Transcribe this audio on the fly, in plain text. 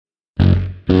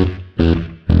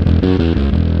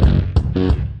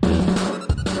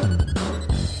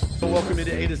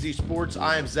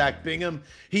Sports. I am Zach Bingham.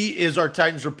 He is our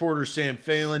Titans reporter, Sam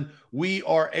Phelan. We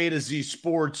are A to Z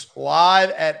Sports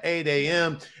live at 8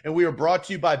 a.m. And we are brought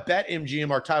to you by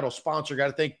BetMGM, our title sponsor. Got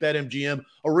to thank BetMGM.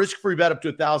 A risk-free bet up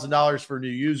to $1,000 for new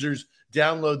users.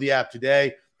 Download the app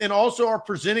today. And also our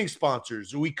presenting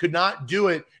sponsors. We could not do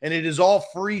it, and it is all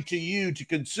free to you to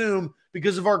consume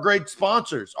because of our great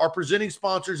sponsors. Our presenting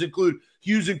sponsors include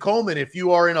Hughes and Coleman. If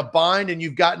you are in a bind and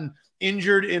you've gotten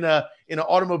injured in an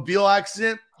automobile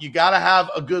accident, you got to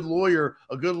have a good lawyer.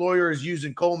 A good lawyer is Hughes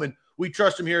and Coleman. We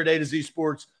trust them here at A to Z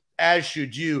Sports, as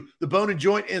should you. The Bone and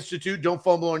Joint Institute, don't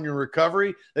fumble on your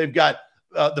recovery. They've got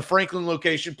the Franklin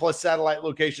location plus satellite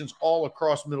locations all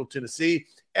across Middle Tennessee.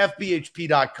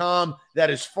 FBHP.com, that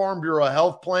is Farm Bureau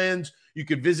Health Plans. You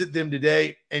could visit them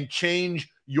today and change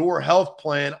your health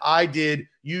plan. I did.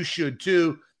 You should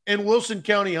too. And Wilson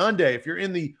County Hyundai, if you're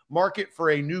in the market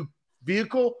for a new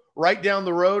vehicle, right down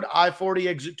the road, I-40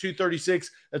 exit 236,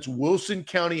 that's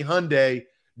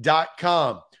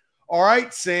WilsonCountyHyundai.com. All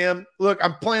right, Sam, look,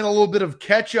 I'm playing a little bit of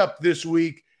catch up this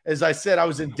week. As I said, I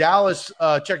was in Dallas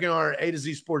checking on our A to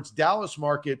Z Sports Dallas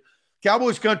market.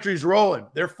 Cowboys country's rolling.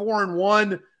 They're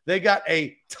 4-1. They got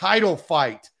a title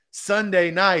fight Sunday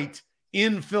night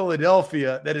in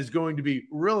Philadelphia that is going to be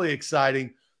really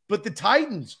exciting. But the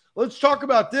Titans, let's talk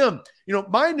about them. You know,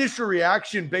 my initial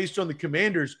reaction based on the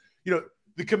Commanders,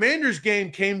 the Commanders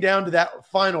game came down to that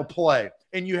final play.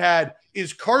 And you had,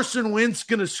 is Carson Wentz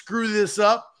going to screw this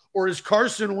up, or is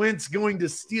Carson Wentz going to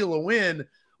steal a win?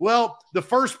 Well, the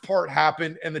first part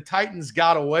happened and the Titans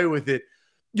got away with it.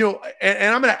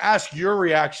 And I'm going to ask your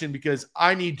reaction because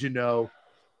I need to know,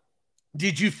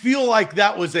 did you feel like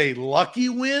that was a lucky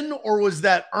win, or was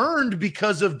that earned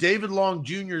because of David Long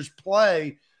Jr.'s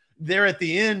play there at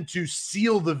the end to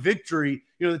seal the victory?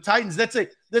 The Titans, that's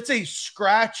a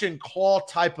scratch and claw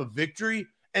type of victory.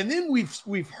 And then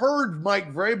we've heard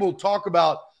Mike Vrabel talk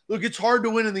about, look, it's hard to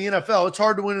win in the NFL. It's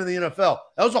hard to win in the NFL.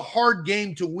 That was a hard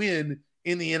game to win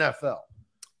in the NFL.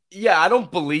 Yeah, I don't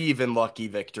believe in lucky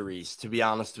victories, to be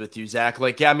honest with you, Zach.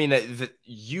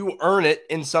 You earn it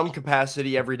in some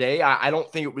capacity every day. I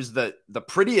don't think it was the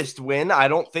prettiest win. I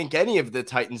don't think any of the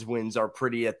Titans' wins are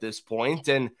pretty at this point.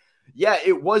 And yeah,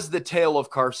 it was the tale of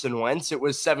Carson Wentz. It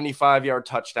was 75-yard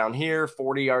touchdown here,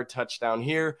 40-yard touchdown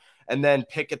here, and then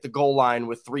pick at the goal line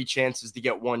with 3 chances to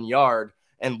get 1 yard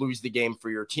and lose the game for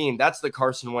your team. That's the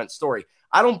Carson Wentz story.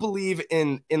 I don't believe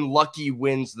in lucky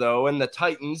wins, though, and the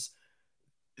Titans,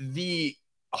 the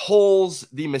holes,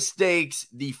 the mistakes,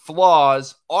 the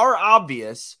flaws are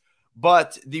obvious,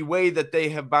 but the way that they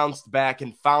have bounced back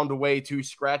and found a way to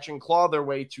scratch and claw their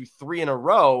way to 3 in a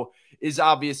row is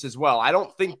obvious as well. I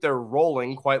don't think they're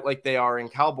rolling quite like they are in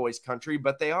Cowboys country,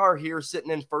 but they are here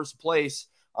sitting in first place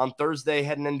on Thursday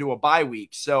heading into a bye week.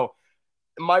 So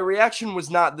my reaction was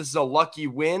not, this is a lucky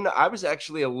win. I was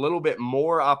actually a little bit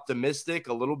more optimistic,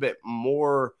 a little bit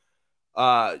more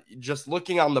just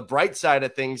looking on the bright side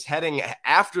of things heading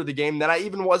after the game than I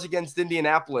even was against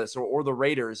Indianapolis or the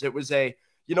Raiders. It was you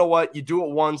know what, you do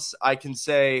it once, I can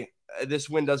say this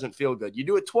win doesn't feel good. You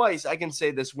do it twice, I can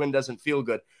say this win doesn't feel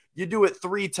good. You do it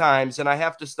 3 times, and I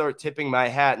have to start tipping my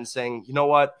hat and saying, you know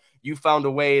what, you found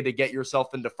a way to get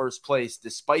yourself into first place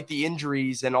despite the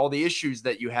injuries and all the issues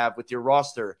that you have with your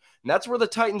roster. And that's where the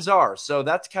Titans are. So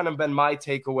that's kind of been my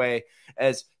takeaway,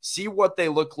 as see what they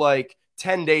look like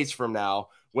 10 days from now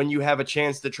when you have a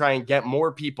chance to try and get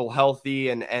more people healthy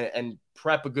and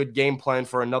prep a good game plan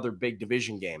for another big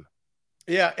division game.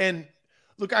 Yeah, and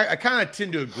look, I kind of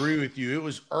tend to agree with you. It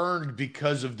was earned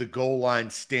because of the goal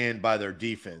line stand by their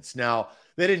defense. Now,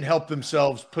 they didn't help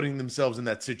themselves putting themselves in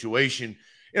that situation.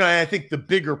 I think the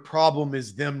bigger problem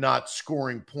is them not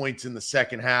scoring points in the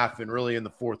second half and really in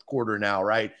the fourth quarter now,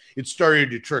 right? It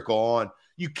started to trickle on.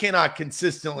 You cannot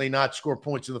consistently not score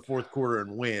points in the fourth quarter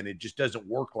and win. It just doesn't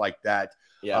work like that.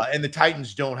 Yeah. And the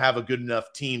Titans don't have a good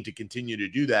enough team to continue to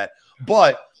do that.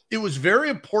 But it was very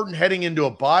important heading into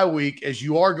a bye week, as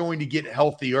you are going to get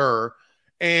healthier.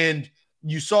 And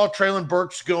you saw Treylon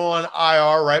Burks go on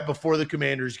IR right before the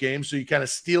Commanders game. So you kind of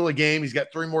steal a game. He's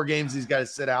got 3 more games he's got to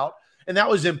sit out. And that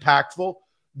was impactful.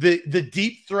 The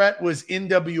deep threat was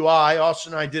NWI.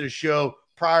 Austin and I did a show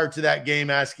prior to that game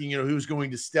asking, who's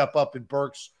going to step up in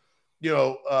Burks,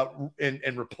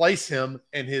 and replace him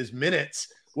and his minutes.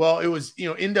 Well, it was,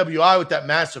 NWI with that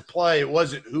massive play. It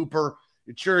wasn't Hooper.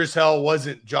 It sure as hell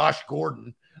wasn't Josh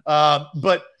Gordon.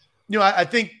 But I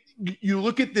think you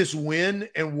look at this win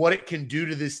and what it can do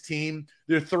to this team.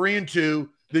 They're 3-2.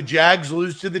 The Jags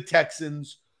lose to the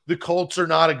Texans. The Colts are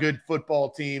not a good football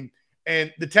team.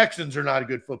 And the Texans are not a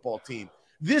good football team.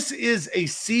 This is a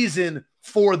season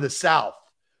for the South,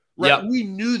 right? Yep. We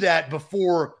knew that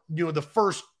before, the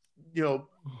first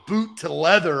boot to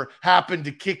leather happened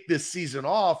to kick this season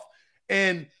off.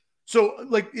 And so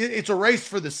it's a race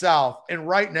for the South. And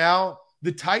right now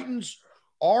the Titans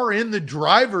are in the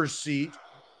driver's seat,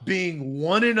 being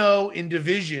 1-0 in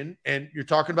division. And you're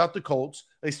talking about the Colts.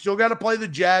 They still got to play the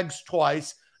Jags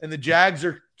twice. And the Jags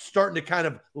are starting to kind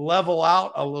of level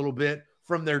out a little bit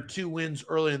from their 2 wins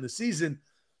early in the season.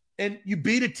 And you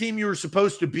beat a team you were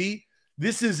supposed to beat.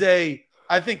 This is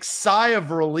I think, sigh of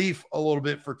relief a little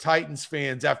bit for Titans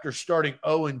fans after starting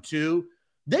 0-2.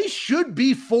 They should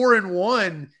be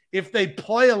 4-1 if they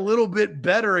play a little bit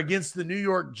better against the New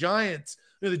York Giants.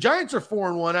 The Giants are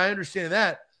 4-1. I understand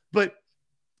that. But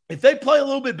if they play a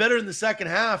little bit better in the second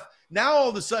half, now all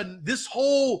of a sudden this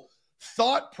whole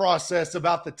thought process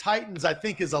about the Titans, I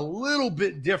think, is a little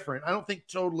bit different. I don't think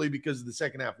totally because of the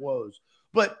second half woes.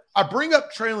 But I bring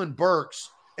up Treylon Burks,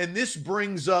 and this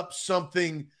brings up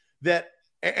something that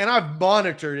 – and I've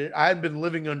monitored it. I haven't been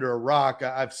living under a rock.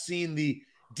 I've seen the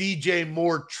DJ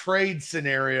Moore trade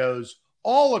scenarios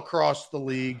all across the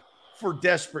league for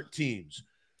desperate teams.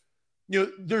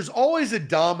 There's always a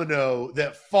domino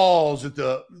that falls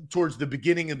towards the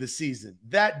beginning of the season.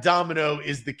 That domino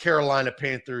is the Carolina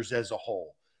Panthers as a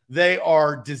whole. They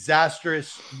are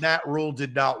disastrous. Matt Rule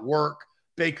did not work.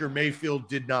 Baker Mayfield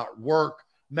did not work.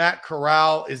 Matt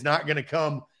Corral is not going to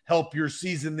come help your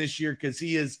season this year because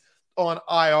he is on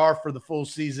IR for the full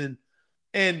season,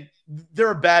 and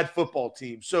they're a bad football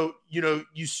team. So, they're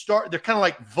kind of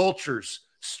like vultures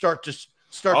start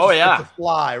to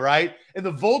fly, right? And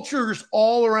the vultures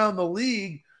all around the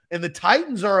league, and the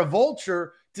Titans are a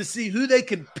vulture to see who they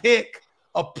can pick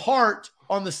apart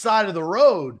on the side of the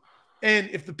road. And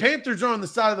if the Panthers are on the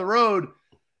side of the road,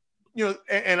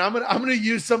 and I'm going to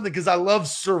use something because I love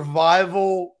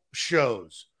survival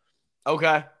shows.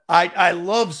 Okay. I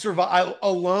love Survival.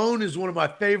 Alone is one of my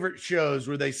favorite shows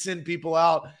where they send people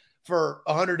out for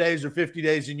 100 days or 50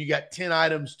 days and you got 10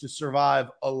 items to survive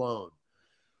alone.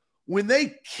 When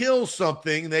they kill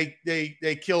something,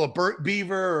 they kill a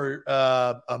beaver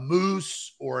or a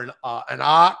moose or an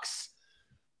ox.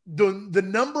 The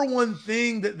number one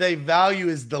thing that they value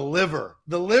is the liver.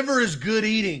 The liver is good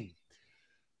eating.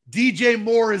 DJ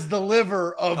Moore is the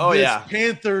liver of this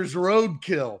Panthers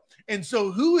roadkill. And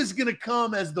so who is going to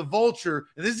come as the vulture?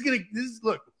 And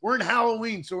look, we're in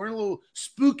Halloween, so we're in a little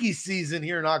spooky season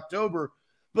here in October.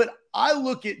 But I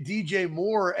look at DJ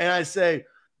Moore and I say,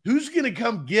 who's going to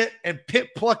come get and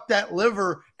pluck that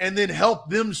liver and then help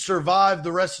them survive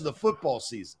the rest of the football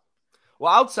season?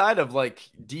 Well, outside of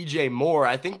DJ Moore,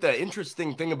 I think the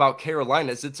interesting thing about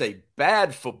Carolina is it's a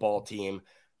bad football team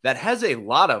that has a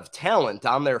lot of talent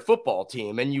on their football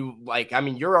team. And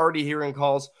you're already hearing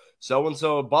calls.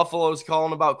 So-and-so Buffalo's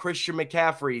calling about Christian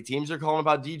McCaffrey. Teams are calling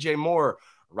about DJ Moore.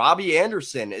 Robbie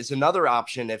Anderson is another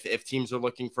option if teams are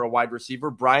looking for a wide receiver.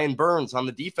 Brian Burns on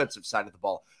the defensive side of the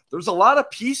ball. There's a lot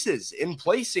of pieces in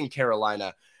place in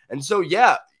Carolina. And so,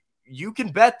 you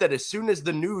can bet that as soon as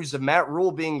the news of Matt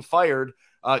Rule being fired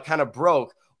kind of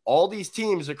broke, all these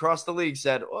teams across the league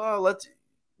said, well, let's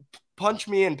patch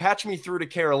me through to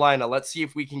Carolina. Let's see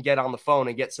if we can get on the phone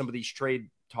and get some of these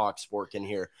trade talks working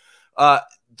here.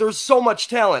 There's so much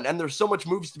talent and there's so much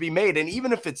moves to be made. And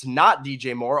even if it's not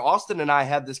DJ Moore, Austin and I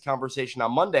had this conversation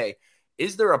on Monday.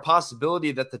 Is there a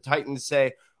possibility that the Titans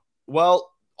say, well,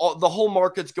 the whole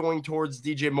market's going towards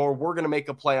DJ Moore, we're going to make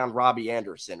a play on Robbie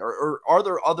Anderson? Or are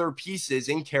there other pieces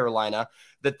in Carolina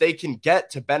that they can get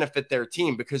to benefit their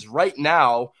team? Because right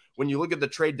now, when you look at the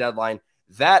trade deadline,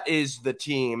 that is the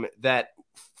team that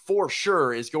for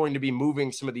sure is going to be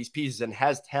moving some of these pieces and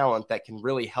has talent that can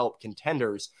really help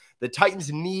contenders. The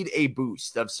Titans need a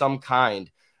boost of some kind.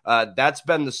 That's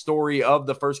been the story of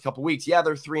the first couple weeks. Yeah,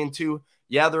 they're 3-2.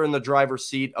 Yeah, they're in the driver's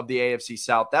seat of the AFC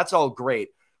South. That's all great.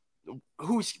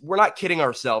 We're not kidding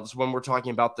ourselves when we're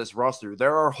talking about this roster.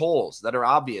 There are holes that are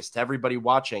obvious to everybody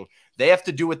watching. They have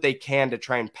to do what they can to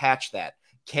try and patch that.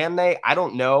 Can they? I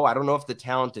don't know. I don't know if the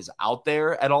talent is out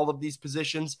there at all of these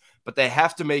positions, but they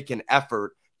have to make an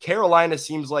effort. Carolina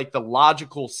seems like the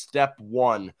logical step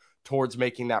one towards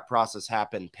making that process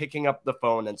happen, picking up the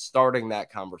phone and starting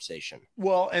that conversation.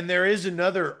 Well, and there is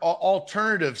another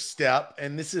alternative step,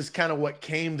 and this is kind of what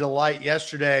came to light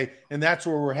yesterday, and that's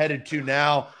where we're headed to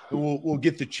now. We'll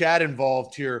get the chat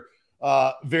involved here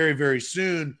very, very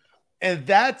soon, and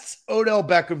that's Odell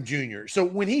Beckham Jr. So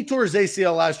when he tore his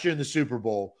ACL last year in the Super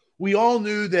Bowl, we all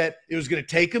knew that it was going to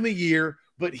take him a year,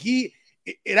 but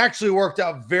it actually worked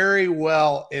out very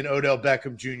well in Odell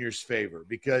Beckham Jr.'s favor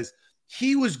because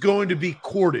he was going to be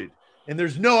courted, and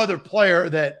there's no other player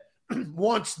that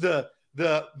wants the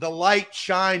light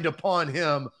shined upon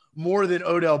him more than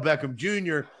Odell Beckham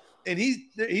Jr. and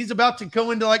he's about to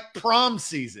go into like prom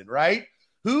season, right?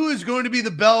 Who is going to be the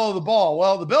belle of the ball?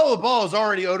 Well, the belle of the ball is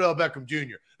already Odell Beckham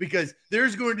Jr. because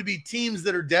there's going to be teams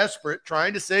that are desperate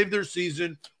trying to save their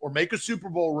season or make a Super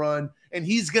Bowl run, and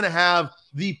he's going to have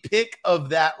the pick of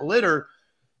that litter.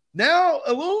 Now,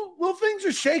 a little things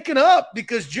are shaking up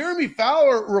because Jeremy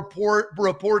Fowler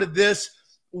reported this,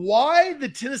 why the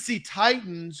Tennessee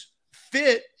Titans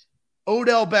fit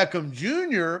Odell Beckham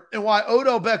Jr. and why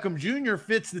Odell Beckham Jr.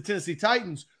 fits the Tennessee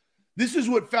Titans. This is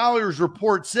what Fowler's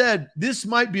report said. This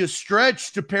might be a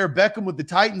stretch to pair Beckham with the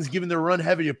Titans given their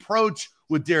run-heavy approach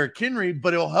with Derrick Henry,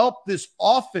 but it'll help this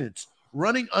offense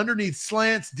running underneath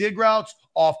slants, dig routes,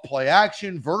 off play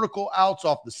action, vertical outs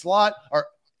off the slot, or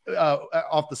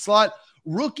off the slot.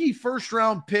 Rookie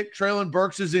first-round pick Treylon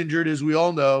Burks is injured, as we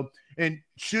all know, and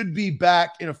should be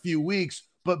back in a few weeks,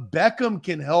 but Beckham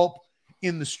can help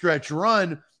in the stretch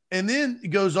run. And then it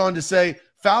goes on to say,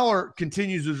 Fowler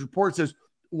continues his report, says,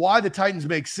 why the Titans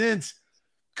make sense,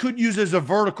 could use as a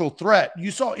vertical threat.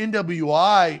 You saw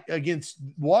NWI against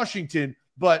Washington,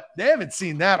 but they haven't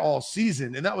seen that all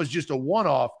season, and that was just a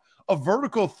one-off. A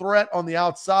vertical threat on the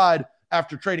outside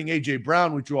after trading A.J.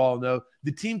 Brown, which you all know.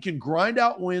 The team can grind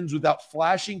out wins without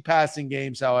flashing passing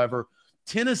games, however.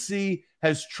 Tennessee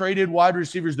has traded wide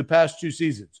receivers the past 2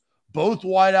 seasons. Both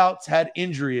wideouts had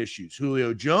injury issues.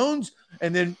 Julio Jones,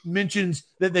 and then mentions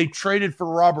that they traded for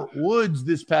Robert Woods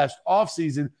this past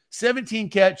offseason, 17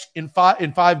 catch in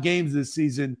five games this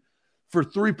season for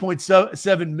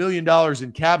 $3.7 million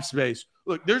in cap space.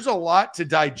 Look, there's a lot to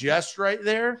digest right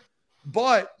there,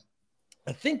 but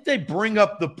I think they bring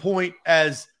up the point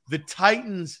as the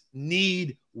Titans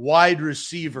need wide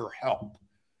receiver help.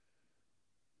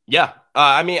 Yeah.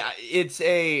 I mean, it's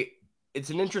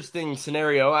an interesting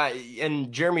scenario.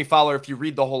 And Jeremy Fowler, if you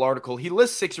read the whole article, he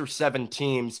lists 6 or 7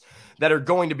 teams that are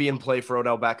going to be in play for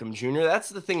Odell Beckham Jr. That's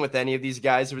the thing with any of these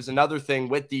guys. There was another thing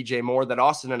with DJ Moore that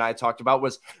Austin and I talked about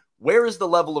was, where is the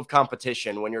level of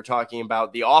competition when you're talking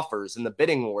about the offers and the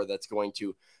bidding war that's going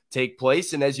to take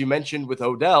place? And as you mentioned with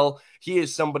Odell, he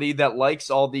is somebody that likes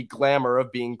all the glamour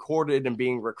of being courted and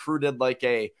being recruited like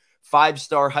a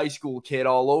 5-star high school kid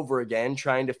all over again,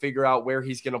 trying to figure out where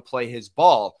he's going to play his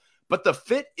ball. But the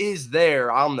fit is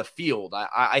there on the field.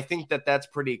 I think that that's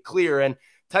pretty clear. And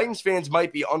Titans fans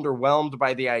might be underwhelmed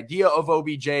by the idea of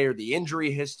OBJ or the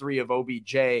injury history of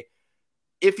OBJ.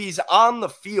 If he's on the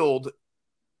field,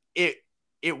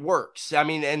 it works. I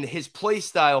mean, and his play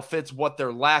style fits what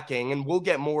they're lacking. And we'll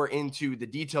get more into the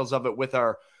details of it with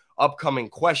our upcoming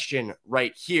question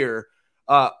right here.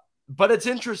 But it's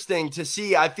interesting to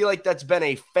see. I feel like that's been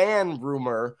a fan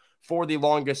rumor for the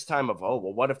longest time of, oh,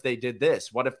 well, what if they did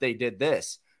this? What if they did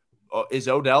this? Is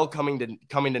Odell coming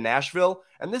to Nashville?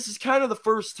 And this is kind of the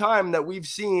first time that we've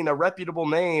seen a reputable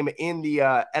name in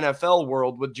the NFL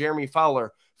world with Jeremy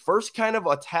Fowler first kind of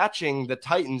attaching the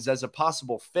Titans as a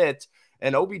possible fit.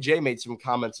 And OBJ made some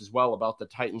comments as well about the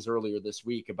Titans earlier this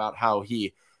week about how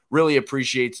he really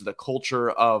appreciates the culture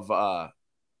of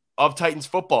Titans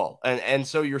football. And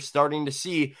so you're starting to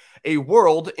see a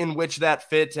world in which that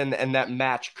fit and that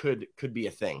match could be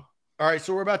a thing. All right,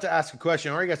 so we're about to ask a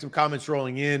question. I already got some comments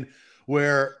rolling in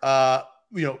where,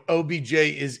 OBJ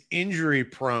is injury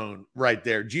prone right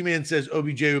there. G-Man says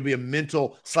OBJ would be a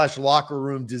mental/locker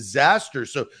room disaster.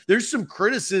 So there's some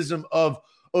criticism of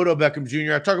Odell Beckham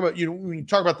Jr. I talk about, when you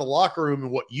talk about the locker room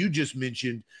and what you just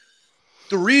mentioned,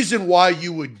 the reason why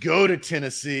you would go to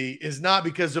Tennessee is not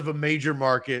because of a major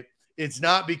market. It's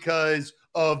not because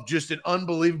of just an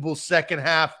unbelievable second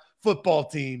half football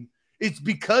team. It's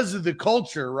because of the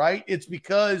culture, right? It's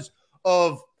because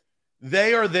of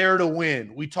they are there to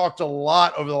win. We talked a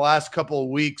lot over the last couple of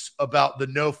weeks about the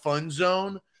no fun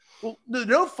zone. Well, the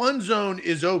no fun zone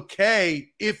is okay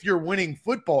if you're winning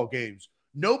football games.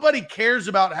 Nobody cares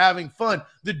about having fun.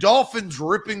 The Dolphins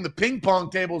ripping the ping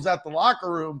pong tables at the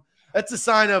locker room, that's a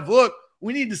sign of, look,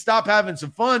 we need to stop having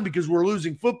some fun because we're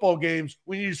losing football games.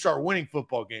 We need to start winning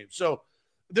football games. So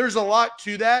there's a lot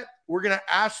to that. We're going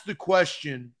to ask the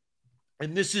question,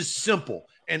 and this is simple.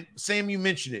 And Sam, you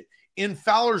mentioned it. In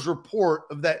Fowler's report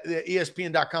of that the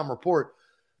ESPN.com report,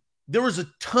 there was a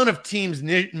ton of teams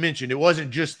mentioned. It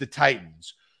wasn't just the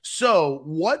Titans. So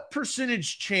what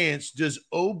percentage chance does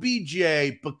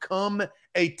OBJ become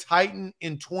a Titan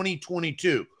in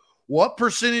 2022? What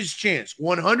percentage chance?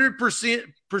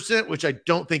 100%, which I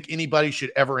don't think anybody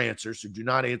should ever answer. So do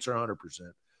not answer 100%.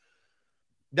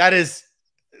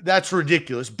 That's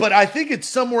ridiculous. But I think it's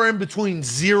somewhere in between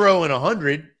 0 and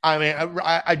 100. I mean,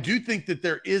 I do think that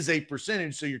there is a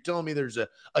percentage. So you're telling me there's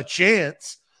a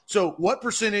chance. So what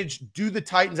percentage do the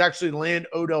Titans actually land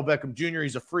Odell Beckham Jr.?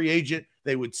 He's a free agent.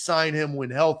 They would sign him when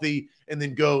healthy and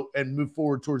then go and move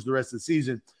forward towards the rest of the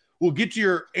season. We'll get to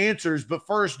your answers, but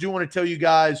first, do want to tell you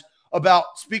guys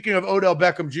about, speaking of Odell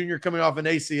Beckham Jr. coming off an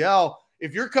ACL,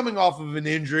 if you're coming off of an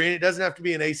injury, and it doesn't have to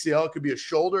be an ACL, it could be a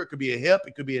shoulder, it could be a hip,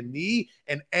 it could be a knee,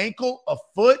 an ankle, a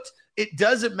foot, it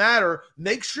doesn't matter.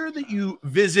 Make sure that you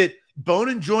visit Bone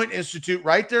and Joint Institute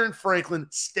right there in Franklin,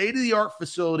 state-of-the-art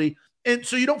facility, and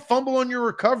so you don't fumble on your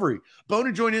recovery. Bone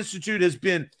and Joint Institute has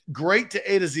been great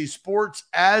to A to Z Sports,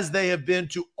 as they have been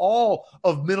to all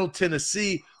of Middle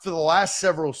Tennessee for the last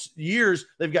several years.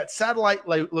 They've got satellite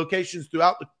locations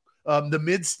throughout the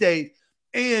mid-state,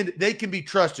 and they can be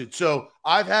trusted. So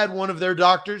I've had one of their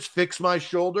doctors fix my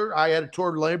shoulder. I had a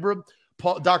torn labrum.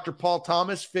 Dr. Paul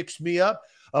Thomas fixed me up.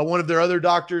 One of their other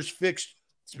doctors fixed,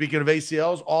 speaking of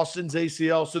ACLs, Austin's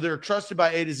ACL. So they're trusted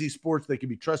by A to Z Sports. They can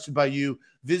be trusted by you.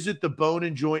 Visit the Bone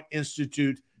and Joint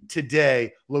Institute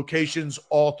today. Locations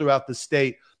all throughout the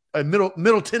state,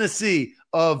 middle Tennessee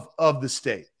of the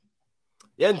state.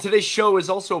 Yeah, and today's show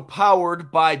is also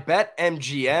powered by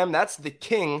BetMGM. That's the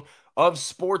king of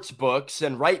sports books.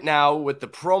 And right now, with the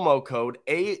promo code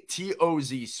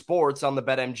ATOZ Sports on the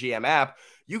BetMGM app,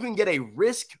 you can get a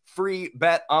risk-free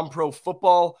bet on pro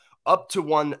football up to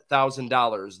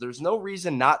 $1,000. There's no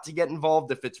reason not to get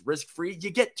involved. If it's risk-free, you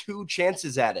get 2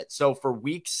 chances at it. So for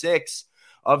week 6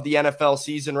 of the NFL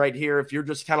season right here, if you're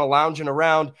just kind of lounging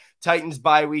around, Titans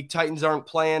bye week, Titans aren't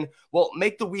playing, well,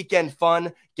 make the weekend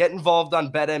fun. Get involved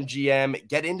on BetMGM.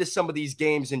 Get into some of these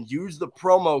games and use the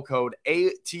promo code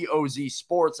ATOZ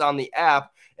Sports on the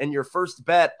app, and your first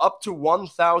bet up to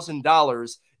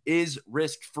 $1,000 is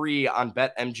risk-free on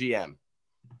BetMGM.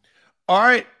 All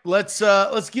right, let's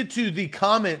get to the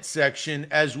comment section,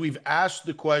 as we've asked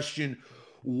the question,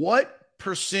 what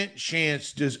percent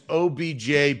chance does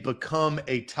OBJ become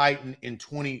a Titan in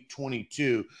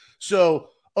 2022? So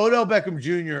Odell Beckham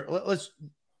Jr.,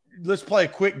 let's play a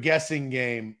quick guessing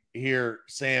game here,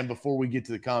 Sam, before we get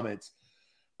to the comments.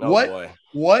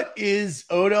 What is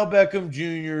Odell Beckham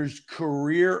Jr.'s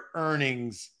career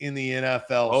earnings in the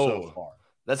NFL so far?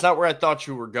 That's not where I thought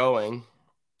you were going.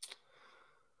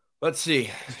 Let's see.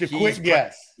 Just a quick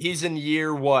guess. He's in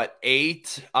year,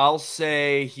 8? I'll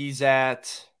say he's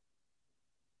at,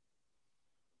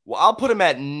 I'll put him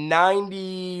at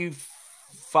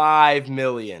 95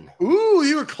 million. Ooh,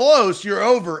 you were close. You're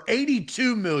over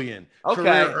 82 million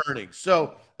career earnings.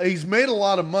 So he's made a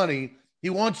lot of money. He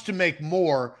wants to make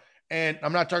more. And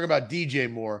I'm not talking about DJ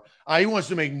Moore. He wants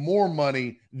to make more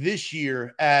money this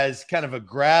year as kind of a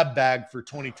grab bag for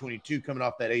 2022 coming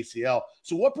off that ACL.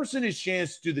 So what percentage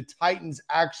chance do the Titans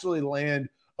actually land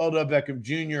Odell Beckham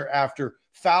Jr. after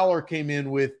Fowler came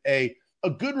in with a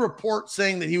good report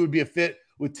saying that he would be a fit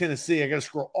with Tennessee? I got to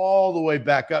scroll all the way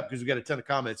back up because we got a ton of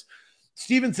comments.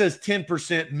 Steven says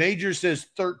 10%. Major says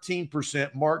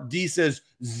 13%. Mark D says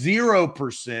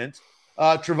 0%.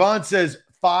 Trevon says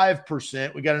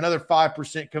 5%. We got another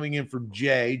 5% coming in from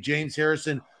Jay. James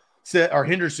Henderson says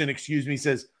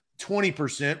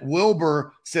 20%.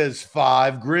 Wilbur says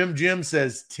 5. Grim Jim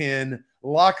says 10.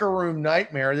 Locker Room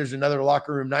Nightmare. There's another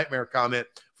Locker Room Nightmare comment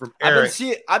from Eric.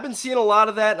 I've been seeing a lot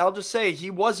of that, and I'll just say he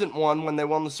wasn't one when they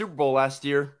won the Super Bowl last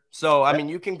year. So, I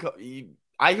mean,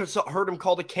 I heard him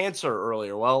called a cancer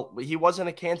earlier. Well, he wasn't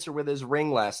a cancer with his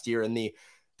ring last year, and the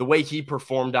way he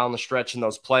performed down the stretch in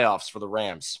those playoffs for the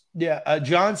Rams. Yeah,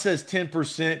 John says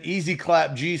 10%. Easy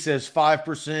Clap G says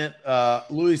 5%.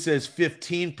 Louis says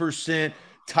 15%.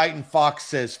 Titan Fox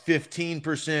says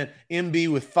 15%.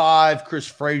 MB with 5. Chris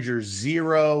Frazier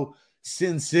 0.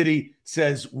 Sin City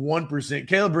says 1%.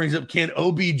 Caleb brings up, can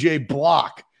OBJ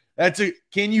block?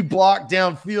 Can you block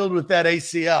downfield with that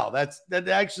ACL? That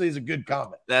actually is a good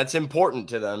comment. That's important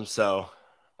to them. So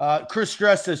Chris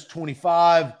Stress says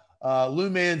 25. Lou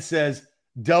Man says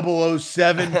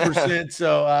 007%.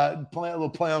 So a little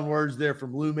play on words there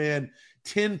from Lou Man.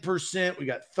 10%. We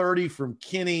got 30 from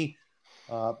Kenny.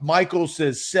 Michael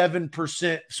says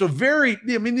 7%. So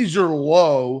these are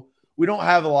low. We don't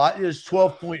have a lot. There's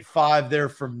 12.5 there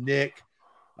from Nick.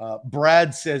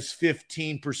 Brad says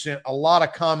 15%. A lot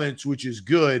of comments, which is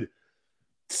good.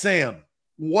 Sam,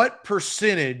 what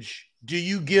percentage do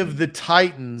you give the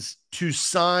Titans to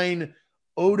sign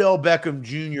Odell Beckham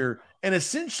Jr. and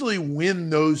essentially win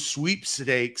those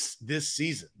sweepstakes this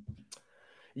season?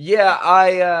 Yeah,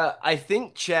 I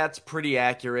think chat's pretty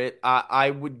accurate.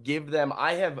 I would give them,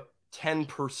 I have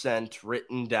 10%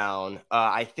 written down.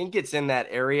 I think it's in that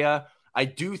area. I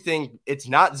do think it's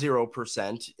not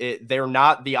 0%. They're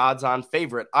not the odds-on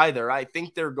favorite either. I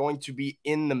think they're going to be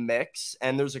in the mix,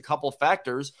 and there's a couple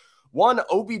factors. One,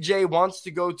 OBJ wants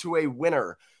to go to a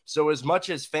winner. So as much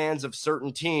as fans of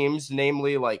certain teams,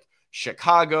 namely like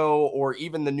Chicago or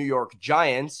even the New York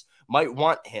Giants, might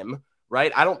want him,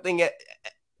 right? I don't think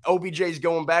OBJ is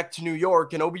going back to New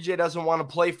York, and OBJ doesn't want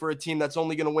to play for a team that's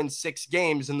only going to win 6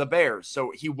 games in the Bears.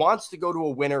 So he wants to go to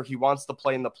a winner. He wants to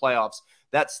play in the playoffs.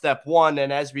 That's step one.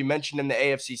 And as we mentioned in the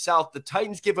AFC South, the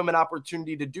Titans give him an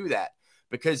opportunity to do that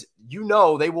because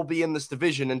they will be in this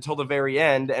division until the very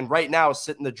end. And right now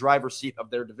sit in the driver's seat of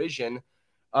their division.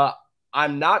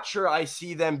 I'm not sure I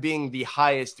see them being the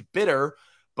highest bidder,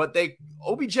 but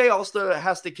OBJ also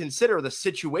has to consider the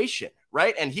situation,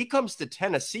 right? And he comes to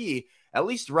Tennessee. At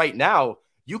least right now,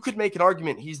 you could make an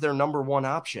argument he's their number one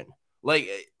option. Like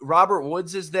Robert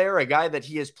Woods is there, a guy that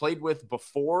he has played with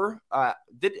before. At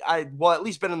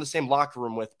least been in the same locker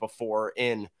room with before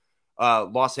in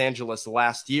Los Angeles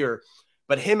last year.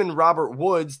 But him and Robert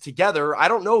Woods together, I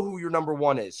don't know who your number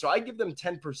one is. So I give them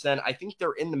 10%. I think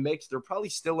they're in the mix. They're probably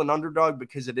still an underdog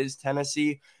because it is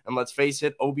Tennessee. And let's face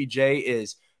it, OBJ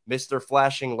is Mr.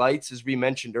 Flashing Lights, as we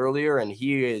mentioned earlier. And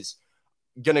he is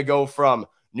going to go from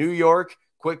New York,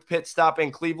 quick pit stop in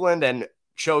Cleveland, and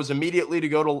chose immediately to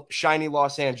go to shiny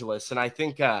Los Angeles. And I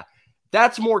think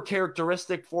that's more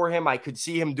characteristic for him. I could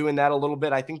see him doing that a little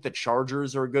bit. I think the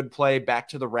Chargers are a good play. Back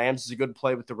to the Rams is a good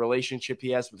play with the relationship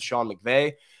he has with Sean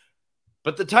McVay.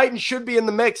 But the Titans should be in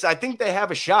the mix. I think they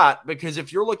have a shot because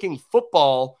if you're looking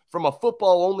football from a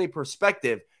football-only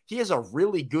perspective, he has a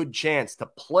really good chance to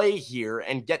play here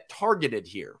and get targeted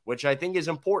here, which I think is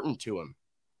important to him.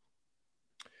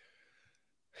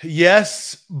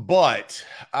 Yes, but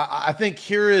I think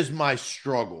here is my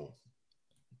struggle.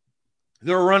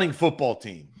 They're a running football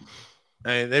team,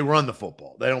 and they run the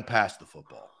football. They don't pass the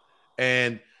football.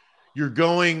 And you're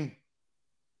going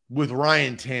with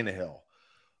Ryan Tannehill.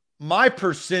 My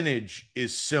percentage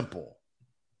is simple.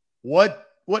 What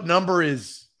number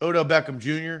is Odell Beckham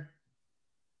Jr.?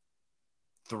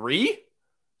 3?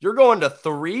 You're going to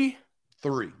 3?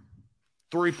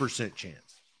 3% chance.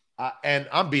 And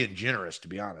I'm being generous, to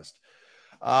be honest.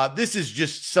 This is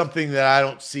just something that I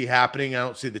don't see happening. I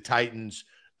don't see the Titans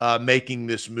making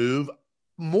this move.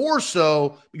 More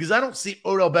so because I don't see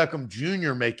Odell Beckham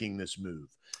Jr. making this move.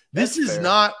 This is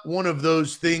not one of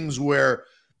those things where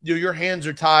your hands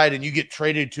are tied and you get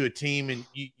traded to a team and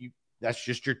you that's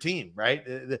just your team, right?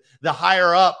 The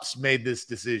higher-ups made this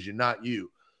decision, not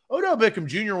you. Odell Beckham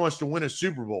Jr. wants to win a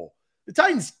Super Bowl. The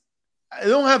Titans, they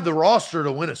don't have the roster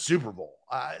to win a Super Bowl.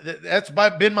 That's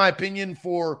been my opinion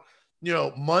for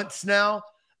months now.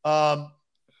 And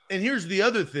here's the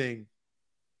other thing.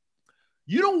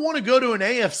 You don't want to go to an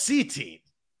AFC team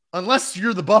unless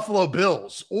you're the Buffalo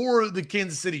Bills or the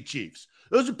Kansas City Chiefs.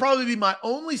 Those would probably be my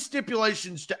only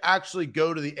stipulations to actually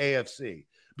go to the AFC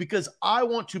because I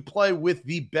want to play with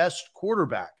the best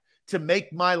quarterback to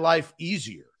make my life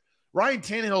easier. Ryan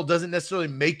Tannehill doesn't necessarily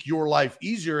make your life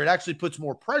easier. It actually puts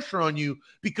more pressure on you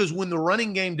because when the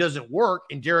running game doesn't work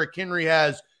and Derrick Henry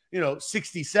has,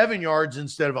 67 yards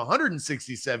instead of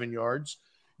 167 yards,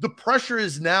 the pressure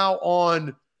is now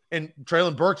on, and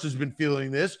Treylon Burks has been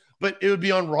feeling this, but it would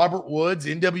be on Robert Woods,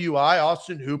 NWI,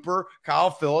 Austin Hooper,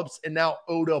 Kyle Phillips, and now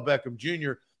Odell Beckham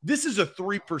Jr. This is a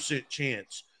 3%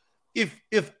 chance.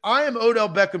 If I am Odell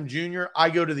Beckham Jr., I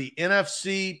go to the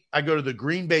NFC, I go to the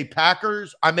Green Bay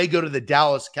Packers, I may go to the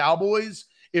Dallas Cowboys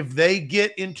if they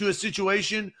get into a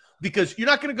situation, because you're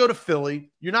not going to go to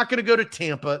Philly, you're not going to go to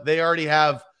Tampa. They already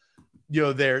have,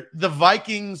 the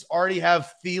Vikings already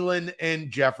have Thielen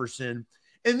and Jefferson.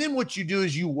 And then what you do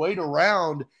is you wait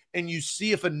around and you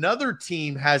see if another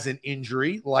team has an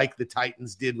injury like the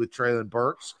Titans did with Treylon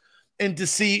Burks, and to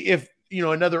see if,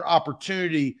 another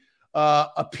opportunity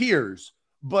appears.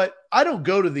 But I don't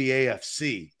go to the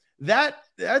AFC.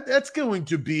 That's going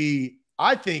to be,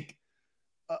 I think,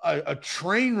 a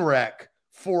train wreck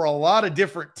for a lot of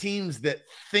different teams that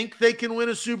think they can win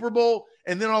a Super Bowl,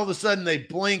 and then all of a sudden they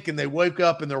blink and they wake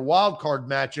up and their wild card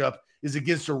matchup is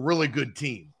against a really good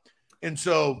team. And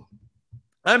so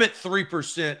I'm at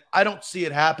 3%. I don't see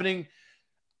it happening.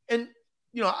 And,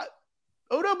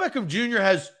 Odell Beckham Jr.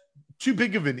 has too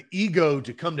big of an ego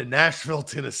to come to Nashville,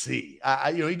 Tennessee.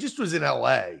 He just was in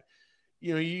LA.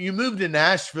 You moved to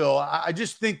Nashville. I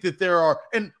just think that there are,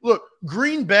 and look,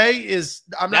 Green Bay is,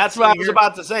 that's what I was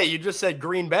about to say. You just said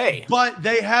Green Bay. But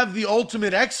they have the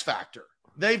ultimate X factor.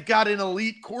 They've got an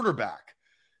elite quarterback.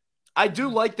 I do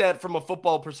like that from a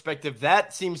football perspective.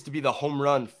 That seems to be the home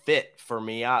run fit for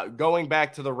me. Going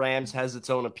back to the Rams has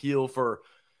its own appeal for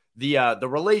the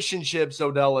relationships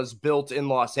Odell has built in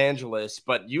Los Angeles.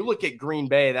 But you look at Green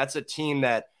Bay, that's a team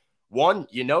that, one,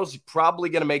 is probably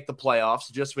going to make the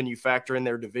playoffs just when you factor in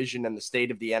their division and the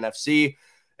state of the NFC.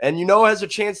 and has a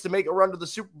chance to make a run to the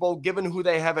Super Bowl given who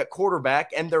they have at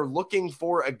quarterback, and they're looking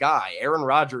for a guy. Aaron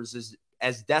Rodgers is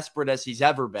as desperate as he's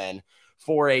ever been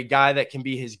for a guy that can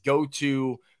be his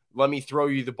go-to, let me throw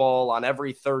you the ball on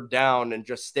every third down and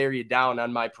just stare you down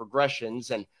on my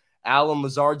progressions. And Allen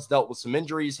Lazard's dealt with some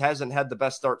injuries, hasn't had the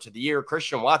best start to the year.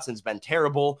 Christian Watson's been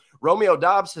terrible. Romeo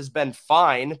Doubs has been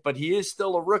fine, but he is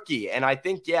still a rookie. And I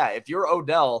think, if you're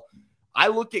Odell, I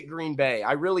look at Green Bay.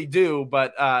 I really do,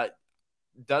 but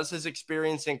does his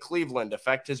experience in Cleveland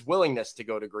affect his willingness to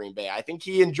go to Green Bay? I think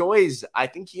he enjoys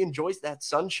that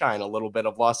sunshine a little bit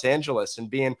of Los Angeles and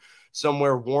being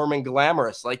somewhere warm and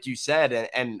glamorous, like you said.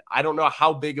 And I don't know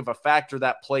how big of a factor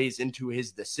that plays into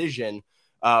his decision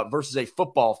versus a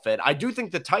football fit. I do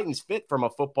think the Titans fit from a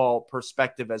football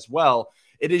perspective as well.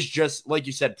 It is just, like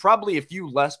you said, probably a few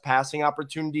less passing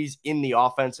opportunities in the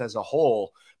offense as a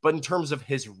whole. But in terms of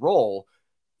his role,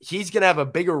 he's going to have a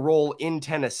bigger role in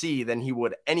Tennessee than he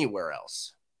would anywhere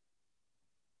else.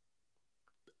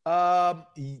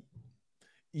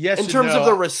 Yes. In terms of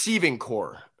the receiving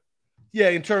core.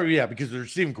 Yeah, because the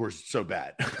receiving core is so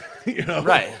bad.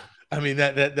 Right. I mean,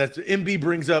 that's MB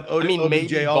brings up. maybe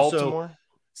OBJ also Baltimore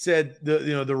said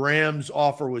the Rams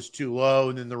offer was too low,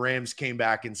 and then the Rams came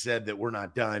back and said that we're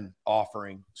not done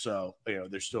offering. So,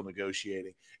 they're still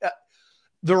negotiating.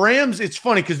 The Rams, it's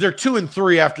funny because they're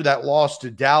 2-3 after that loss to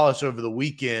Dallas over the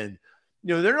weekend.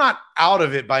 They're not out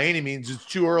of it by any means. It's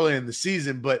too early in the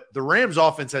season, but the Rams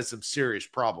offense has some serious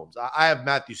problems. I have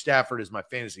Matthew Stafford as my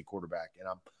fantasy quarterback, and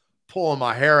I'm pulling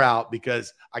my hair out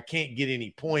because I can't get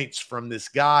any points from this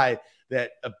guy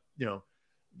that,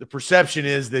 the perception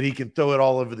is that he can throw it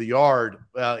all over the yard.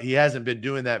 He hasn't been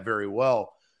doing that very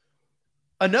well.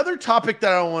 Another topic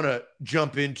that I want to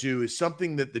jump into is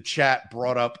something that the chat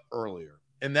brought up earlier,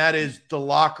 and that is the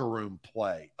locker room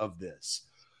play of this.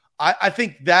 I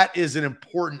think that is an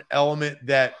important element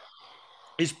that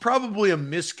is probably a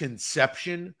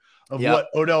misconception of what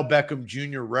Odell Beckham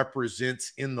Jr.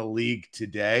 represents in the league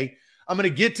today. I'm going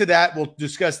to get to that. We'll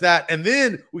discuss that. And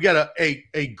then we got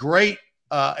a great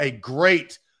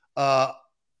topic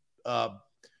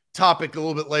a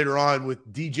little bit later on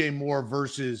with DJ Moore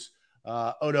versus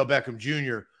Odell Beckham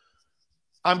Jr.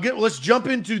 Let's jump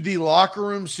into the locker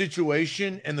room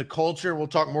situation and the culture. We'll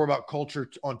talk more about culture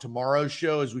on tomorrow's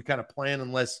show as we kind of plan,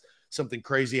 unless something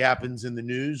crazy happens in the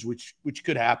news, which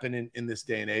could happen in this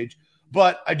day and age.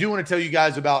 But I do want to tell you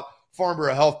guys about Farm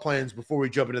Bureau Health Plans before we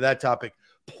jump into that topic.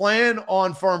 Plan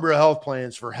on Farm Bureau Health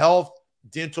Plans for health,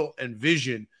 dental, and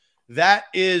vision. That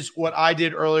is what I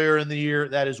did earlier in the year.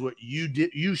 That is what you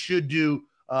did. You should do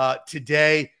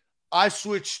today. I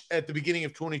switched at the beginning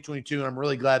of 2022, and I'm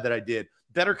really glad that I did.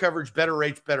 Better coverage, better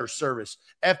rates, better service.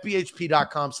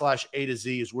 FBHP.com/A to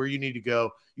Z is where you need to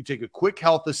go. You take a quick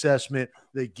health assessment.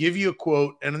 They give you a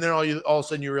quote, and then all of a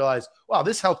sudden you realize, wow,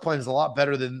 this health plan is a lot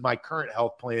better than my current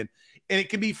health plan. And it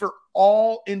can be for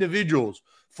all individuals.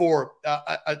 For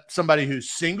somebody who's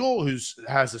single, who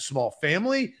has a small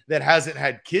family, that hasn't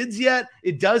had kids yet,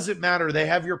 it doesn't matter. They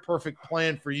have your perfect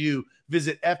plan for you.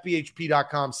 Visit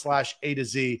FBHP.com/A to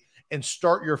Z and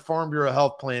start your Farm Bureau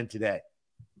Health Plan today.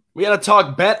 We got to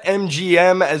talk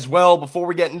BetMGM as well before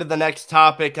we get into the next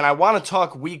topic. And I want to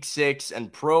talk Week 6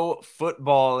 and pro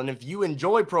football. And if you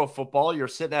enjoy pro football, you're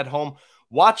sitting at home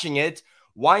watching it,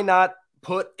 why not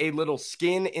put a little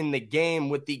skin in the game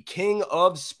with the king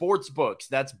of sportsbooks?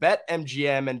 That's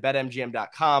BetMGM and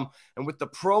BetMGM.com. And with the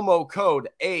promo code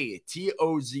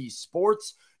ATOZ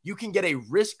Sports, you can get a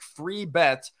risk-free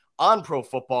bet on pro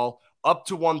football up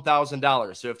to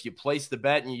 $1,000. So if you place the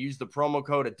bet and you use the promo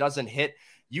code, it doesn't hit,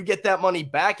 you get that money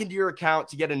back into your account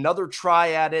to get another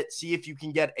try at it. See if you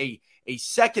can get a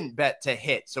second bet to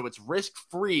hit. So it's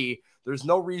risk-free. There's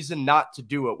no reason not to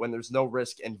do it when there's no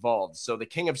risk involved. So the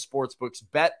king of sportsbooks,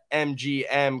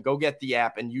 BetMGM, go get the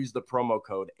app and use the promo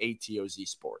code ATOZ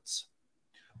Sports.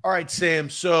 All right, Sam.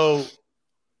 So,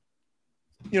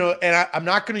 and I'm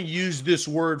not going to use this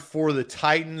word for the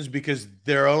Titans because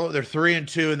they're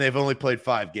 3-2 and they've only played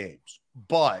 5 games.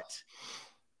 But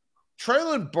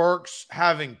Treylon Burks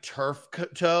having turf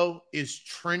toe is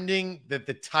trending that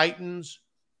the Titans,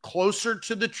 closer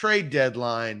to the trade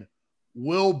deadline,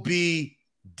 will be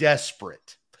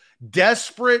desperate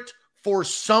for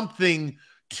something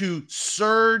to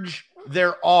surge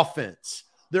their offense.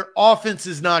 Their offense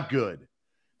is not good.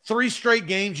 3 straight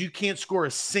games, you can't score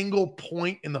a single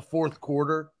point in the fourth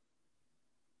quarter.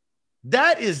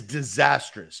 That is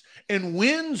disastrous. And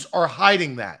wins are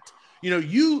hiding that.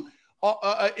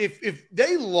 If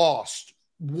they lost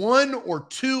 1 or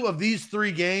 2 of these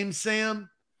 3 games, Sam,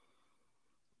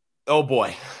 oh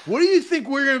boy. What do you think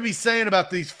we're going to be saying about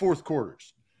these fourth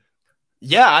quarters?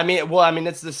 Yeah,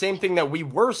 it's the same thing that we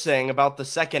were saying about the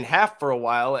second half for a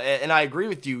while, and I agree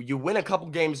with you. You win a couple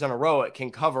games in a row, it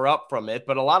can cover up from it,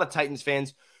 but a lot of Titans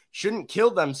fans shouldn't kill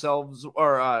themselves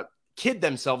or kid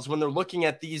themselves when they're looking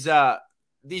at these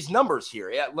numbers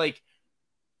here. Yeah, like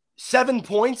 7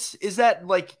 points, is that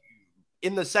like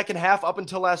in the second half up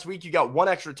until last week? You got one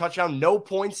extra touchdown, no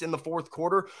points in the fourth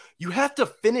quarter. You have to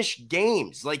finish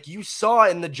games. Like you saw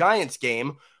in the Giants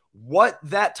game, what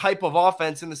that type of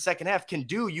offense in the second half can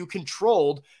do. You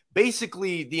controlled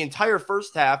basically the entire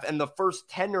first half and the first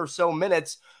 10 or so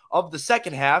minutes of the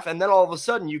second half. And then all of a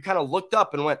sudden you kind of looked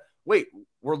up and went, wait,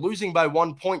 we're losing by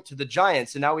 1 point to the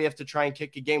Giants. And now we have to try and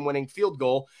kick a game-winning field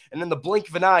goal. And in the blink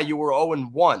of an eye, you were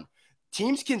 0-1.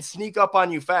 Teams can sneak up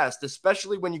on you fast,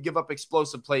 especially when you give up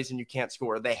explosive plays and you can't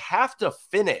score. They have to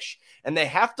finish, and they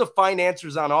have to find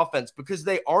answers on offense because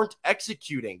they aren't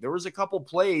executing. There was a couple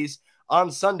plays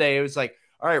on Sunday. It was like,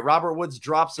 all right, Robert Woods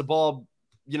drops the ball,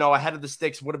 ahead of the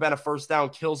sticks, would have been a first down,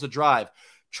 kills a drive.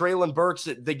 Treylon Burks,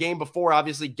 the game before,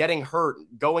 obviously getting hurt,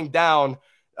 going down,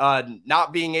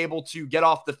 not being able to get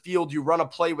off the field. You run a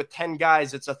play with 10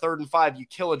 guys. It's a 3rd and 5. You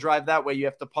kill a drive that way. You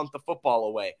have to punt the football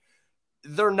away.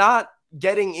 They're not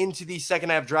getting into these second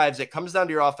half drives. It comes down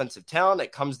to your offensive talent.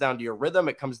 It comes down to your rhythm.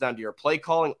 It comes down to your play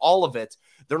calling, all of it.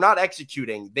 They're not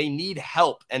executing. They need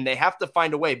help, and they have to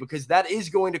find a way because that is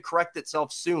going to correct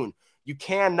itself soon. You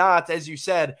cannot, as you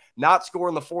said, not score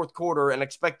in the fourth quarter and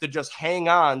expect to just hang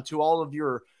on to all of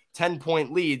your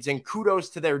 10-point leads. And kudos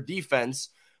to their defense,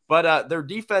 but their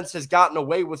defense has gotten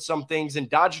away with some things and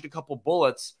dodged a couple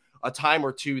bullets a time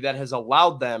or two that has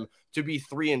allowed them to be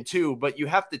 3-2, but you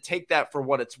have to take that for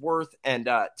what it's worth and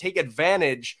take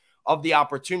advantage of the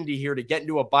opportunity here to get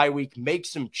into a bye week, make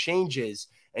some changes,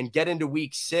 and get into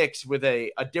week 6 with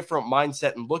a different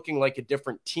mindset and looking like a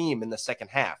different team in the second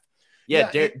half.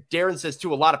 Darren says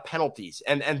too, a lot of penalties,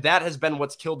 and that has been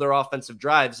what's killed their offensive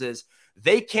drives is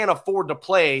they can't afford to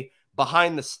play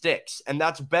behind the sticks, and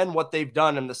that's been what they've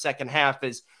done in the second half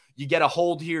is you get a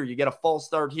hold here, you get a false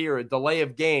start here, a delay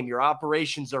of game, your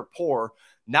operations are poor.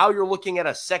 Now you're looking at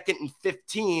a 2nd and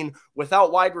 15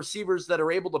 without wide receivers that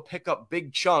are able to pick up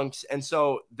big chunks. And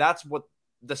so that's what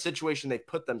the situation they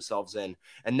put themselves in.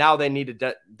 And now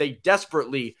they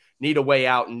desperately need a way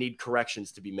out and need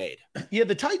corrections to be made. Yeah,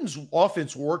 the Titans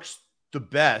offense works the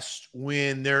best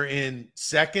when they're in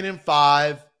 2nd and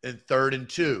 5 and 3rd and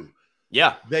 2.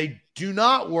 Yeah. They do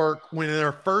not work when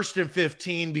they're 1st and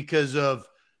 15 because of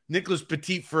Nicholas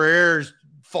Petit-Frere's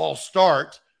false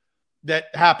start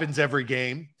that happens every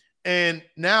game. And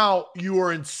now you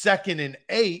are in 2nd and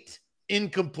 8,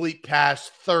 incomplete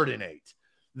pass, 3rd and 8.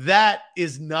 That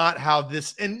is not how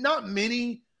this, and not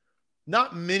many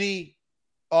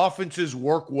offenses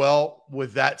work well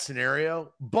with that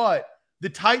scenario, but the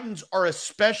Titans are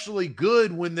especially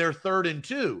good when they're 3rd and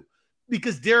 2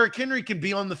 because Derrick Henry can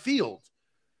be on the field.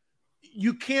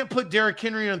 You can't put Derrick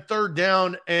Henry on 3rd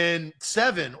down and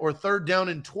 7 or 3rd down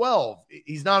and 12.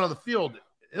 He's not on the field.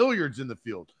 Hilliard's in the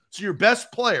field. So your best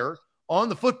player on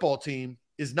the football team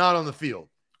is not on the field.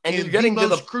 And you're getting the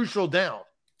most crucial down.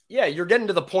 Yeah, you're getting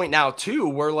to the point now, too,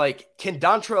 where, like, can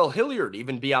Dontrell Hilliard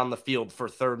even be on the field for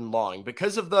 3rd and long?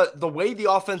 Because of the way the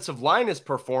offensive line is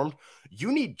performed,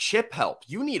 you need chip help.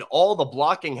 You need all the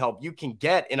blocking help you can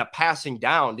get in a passing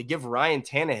down to give Ryan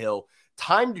Tannehill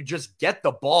time to just get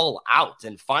the ball out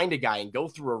and find a guy and go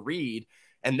through a read.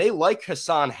 And they like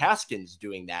Hassan Haskins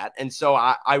doing that. And so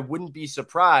I wouldn't be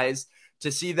surprised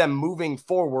to see them moving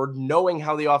forward, knowing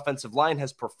how the offensive line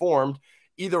has performed,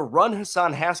 either run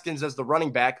Hassan Haskins as the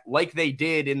running back like they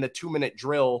did in the 2-minute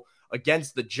drill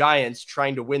against the Giants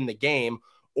trying to win the game,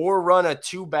 or run a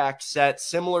 2-back set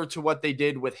similar to what they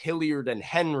did with Hilliard and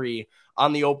Henry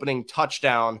on the opening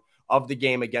touchdown of the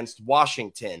game against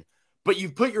Washington. But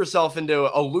you've put yourself into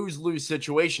a lose-lose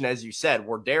situation, as you said,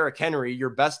 where Derrick Henry,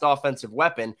 your best offensive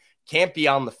weapon, can't be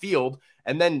on the field.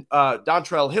 And then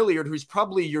Dontrell Hilliard, who's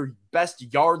probably your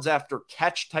best yards after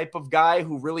catch type of guy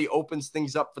who really opens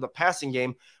things up for the passing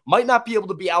game, might not be able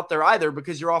to be out there either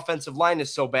because your offensive line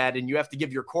is so bad and you have to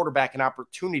give your quarterback an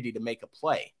opportunity to make a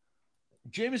play.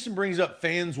 Jameson brings up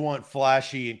fans want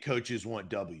flashy and coaches want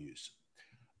W's.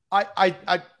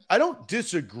 I don't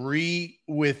disagree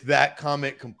with that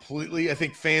comment completely. I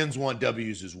think fans want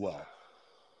W's as well.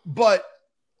 But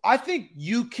I think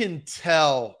you can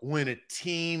tell when a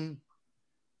team's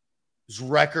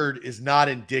record is not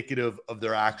indicative of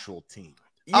their actual team.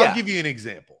 Yeah. I'll give you an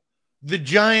example. The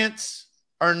Giants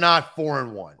are not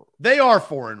 4-1. They are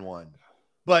 4-1,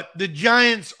 but the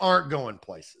Giants aren't going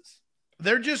places.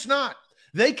 They're just not.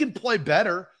 They can play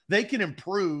better. They can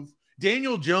improve.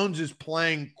 Daniel Jones is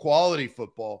playing quality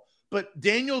football, but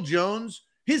Daniel Jones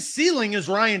his ceiling is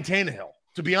Ryan Tannehill,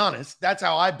 to be honest. That's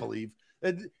how I believe.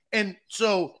 And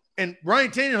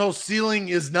Ryan Tannehill's ceiling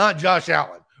is not Josh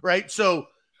Allen, right? So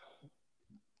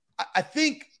I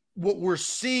think what we're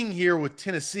seeing here with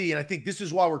Tennessee, and I think this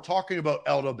is why we're talking about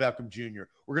Odell Beckham Jr.,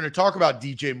 we're going to talk about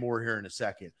DJ Moore here in a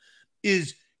second,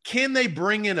 is can they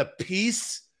bring in a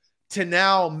piece to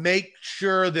now make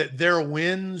sure that their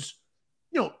wins,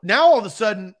 now all of a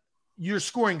sudden you're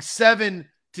scoring 7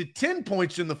 to 10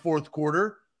 points in the fourth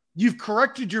quarter. You've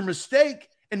corrected your mistake.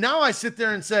 And now I sit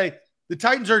there and say, the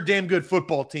Titans are a damn good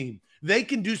football team. They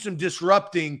can do some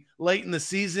disrupting late in the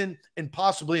season and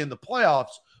possibly in the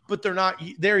playoffs, but they're not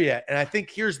there yet. And I think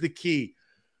here's the key,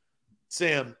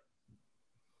 Sam.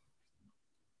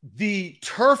 The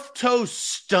turf toe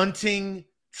stunting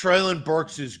Treylon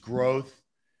Burks' growth.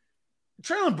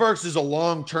 Treylon Burks is a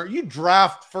long-term. You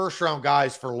draft first-round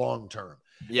guys for long-term.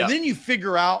 Yep. And then you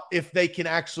figure out if they can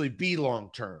actually be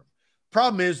long-term.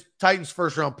 Problem is, Titans'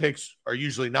 first-round picks are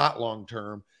usually not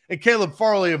long-term. And Caleb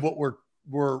Farley, of what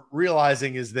we're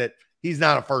realizing, is that he's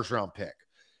not a first-round pick.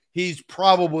 He's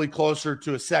probably closer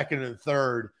to a second and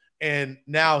third. And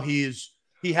now he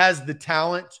has the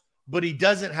talent, but he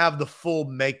doesn't have the full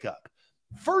makeup.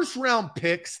 First-round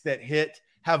picks that hit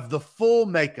have the full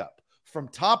makeup from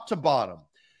top to bottom.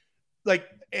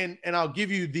 And I'll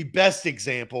give you the best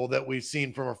example that we've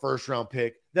seen from a first-round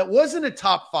pick that wasn't a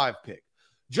top 5 pick.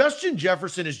 Justin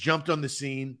Jefferson has jumped on the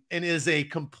scene and is a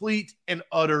complete and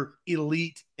utter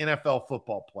elite NFL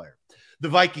football player. The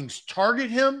Vikings target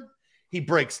him. He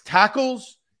breaks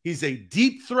tackles. He's a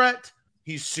deep threat.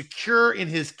 He's secure in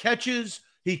his catches.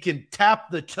 He can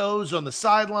tap the toes on the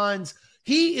sidelines.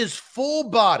 He is full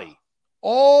body,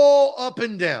 all up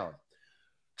and down.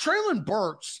 Treylon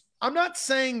Burks, I'm not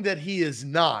saying that he is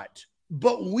not,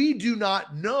 but we do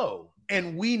not know,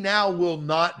 and we now will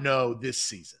not know this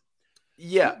season.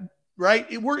 Yeah. Right?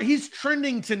 He's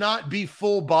trending to not be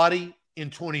full body in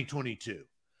 2022.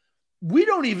 We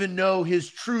don't even know his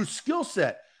true skill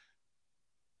set.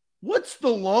 What's the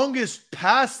longest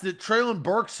pass that Treylon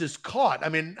Burks has caught? I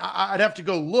mean, I'd have to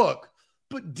go look,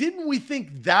 but didn't we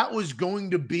think that was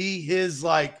going to be his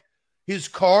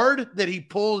card that he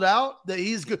pulled out, that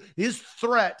his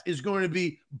threat is going to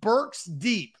be Burks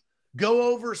deep,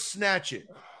 go over, snatch it.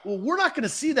 Well, we're not going to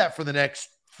see that for the next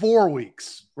 4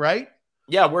 weeks, right?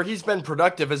 Yeah, where he's been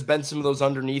productive has been some of those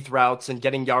underneath routes and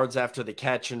getting yards after the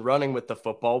catch and running with the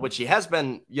football, which he has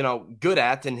been, good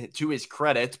at, and to his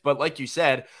credit. But like you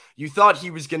said, you thought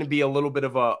he was going to be a little bit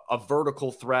of a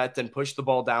vertical threat and push the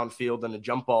ball downfield and a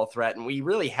jump ball threat, and we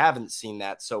really haven't seen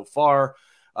that so far.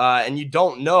 And you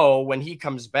don't know when he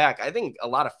comes back. I think a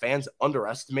lot of fans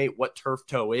underestimate what turf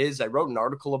toe is. I wrote an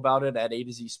article about it at A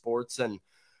to Z Sports and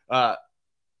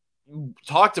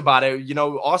talked about it.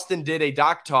 Austin did a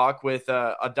doc talk with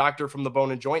a doctor from the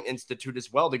Bone and Joint Institute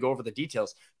as well to go over the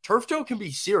details. Turf toe can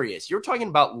be serious. You're talking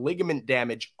about ligament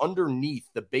damage underneath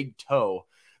the big toe.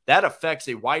 That affects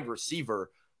a wide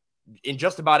receiver in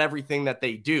just about everything that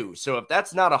they do. So if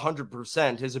that's not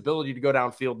 100%, his ability to go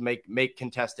downfield, make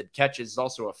contested catches is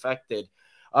also affected.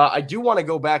 I do want to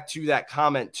go back to that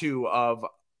comment too of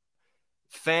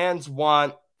fans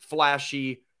want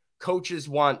flashy, coaches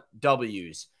want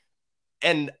W's.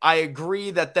 And I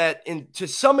agree that to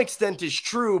some extent is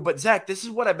true, but Zach, this is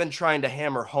what I've been trying to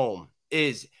hammer home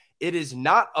is it is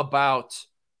not about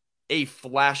a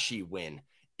flashy win.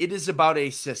 It is about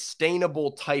a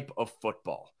sustainable type of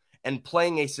football and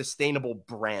playing a sustainable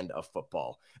brand of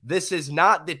football. This is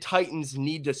not the Titans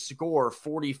need to score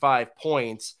 45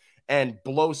 points and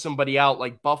blow somebody out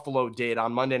like Buffalo did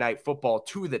on Monday Night Football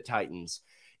to the Titans.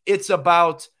 It's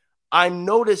about, I'm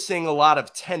noticing a lot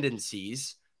of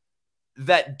tendencies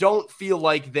that don't feel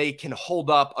like they can hold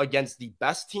up against the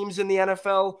best teams in the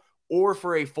NFL or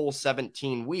for a full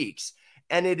 17 weeks.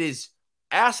 And it is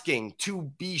asking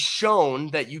to be shown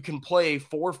that you can play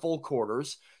 4 full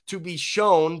quarters, to be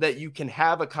shown that you can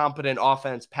have a competent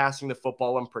offense passing the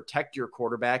football and protect your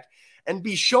quarterback, and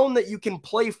be shown that you can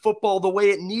play football the way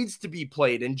it needs to be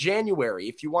played in January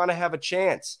if you want to have a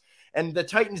chance. And the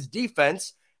Titans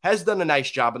defense has done a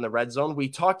nice job in the red zone. We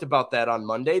talked about that on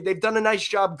Monday. They've done a nice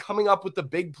job coming up with the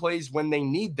big plays when they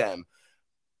need them.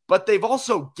 But they've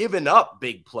also given up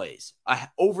big plays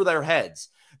over their heads.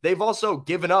 They've also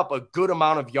given up a good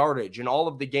amount of yardage in all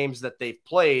of the games that they've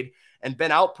played and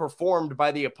been outperformed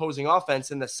by the opposing offense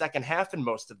in the second half in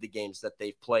most of the games that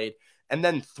they've played, and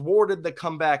then thwarted the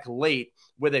comeback late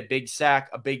with a big sack,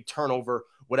 a big turnover,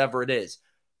 whatever it is.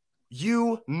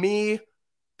 You, me,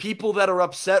 people that are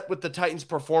upset with the Titans'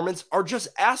 performance are just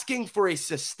asking for a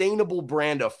sustainable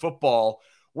brand of football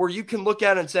where you can look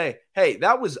at it and say, hey,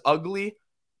 that was ugly,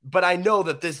 but I know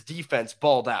that this defense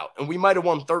balled out, and we might have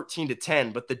won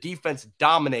 13-10, but the defense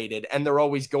dominated, and they're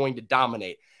always going to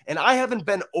dominate. And I haven't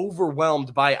been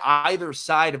overwhelmed by either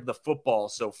side of the football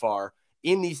so far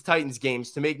in these Titans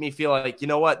games to make me feel like, you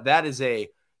know what, that is a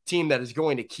team that is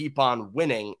going to keep on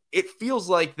winning. It feels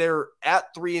like they're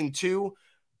at 3-2,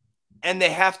 and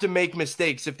they have to make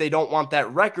mistakes if they don't want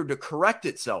that record to correct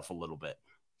itself a little bit.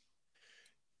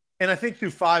 And I think through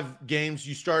 5 games,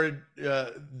 you started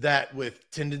that with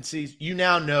tendencies. You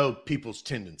now know people's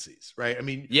tendencies, right? I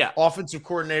mean, yeah, offensive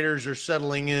coordinators are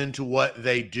settling into what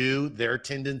they do, their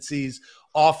tendencies.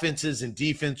 Offenses and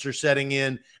defense are setting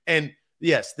in. And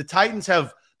yes, the Titans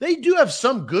they do have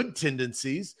some good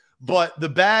tendencies, but the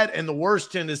bad and the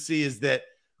worst tendency is that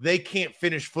they can't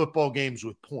finish football games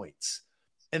with points.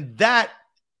 And that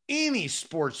any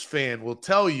sports fan will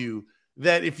tell you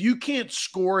that if you can't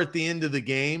score at the end of the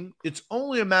game, it's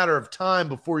only a matter of time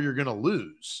before you're going to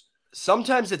lose.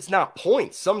 Sometimes it's not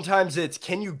points. Sometimes it's,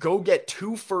 can you go get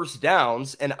 2 first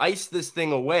downs and ice this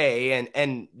thing away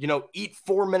and eat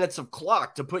 4 minutes of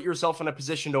clock to put yourself in a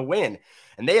position to win.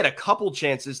 And they had a couple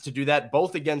chances to do that,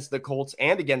 both against the Colts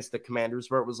and against the Commanders,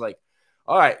 where it was like,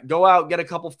 all right, go out, get a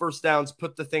couple first downs,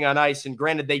 put the thing on ice. And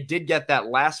granted, they did get that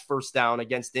last first down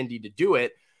against Indy to do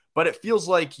it, but it feels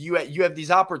like you have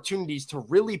these opportunities to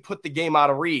really put the game out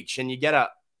of reach, and you get a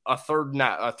 3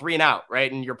 and out,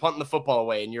 right? And you're punting the football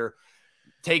away, and you're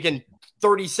taking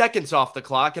 30 seconds off the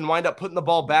clock and wind up putting the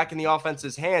ball back in the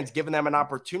offense's hands, giving them an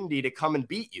opportunity to come and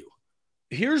beat you.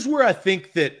 Here's where I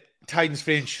think that Titans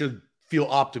fans should feel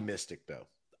optimistic, though.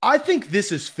 I think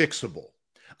this is fixable.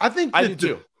 I think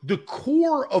that the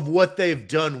core of what they've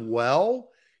done well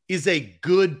is a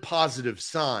good positive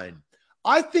sign.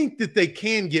 I think that they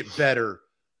can get better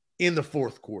in the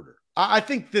fourth quarter. I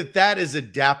think that is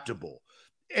adaptable.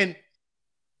 And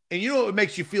you know what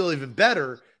makes you feel even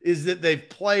better is that they've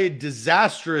played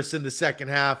disastrous in the second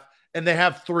half, and they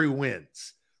have 3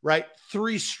 wins, right?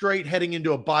 3 straight heading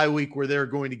into a bye week where they're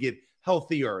going to get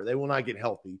healthier. They will not get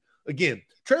healthy. Again,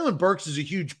 Treylon Burks is a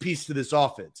huge piece to this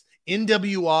offense.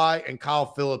 NWI and Kyle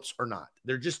Phillips are not.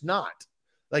 They're just not.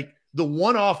 Like, the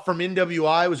one-off from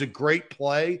NWI was a great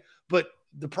play, but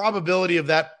the probability of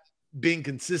that being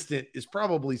consistent is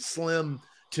probably slim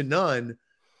to none.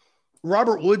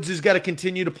 Robert Woods has got to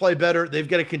continue to play better. They've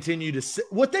got to continue to –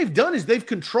 what they've done is they've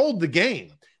controlled the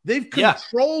game. They've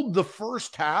controlled the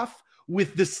first half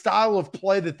with the style of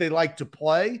play that they like to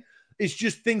play. It's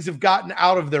just things have gotten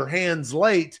out of their hands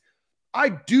late. I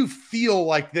do feel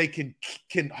like they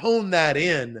can hone that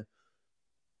in.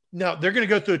 Now, they're going to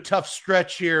go through a tough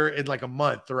stretch here in like a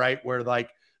month, right, where like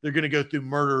they're going to go through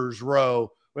Murderers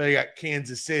Row, where they got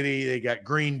Kansas City, they got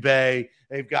Green Bay,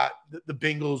 they've got the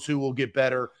Bengals who will get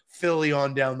better, Philly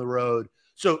on down the road.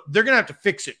 So they're going to have to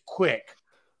fix it quick.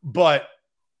 But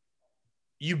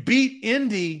you beat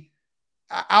Indy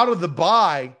out of the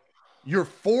bye, you're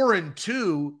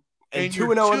 4-2, and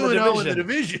 2-0 in the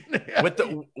division.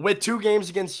 with 2 games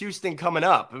against Houston coming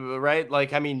up, right?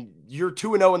 Like, I mean, you're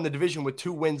 2-0 in the division with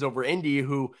 2 wins over Indy,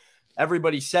 who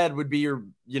everybody said would be your,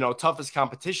 toughest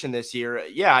competition this year.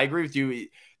 Yeah, I agree with you.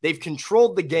 They've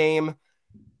controlled the game,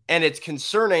 and it's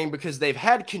concerning because they've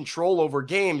had control over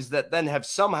games that then have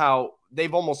somehow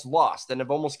they've almost lost and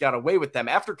have almost got away with them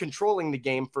after controlling the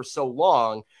game for so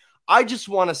long. I just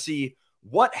want to see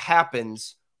what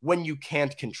happens when you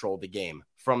can't control the game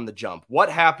from the jump. What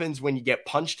happens when you get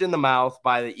punched in the mouth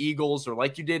by the Eagles or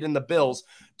like you did in the Bills?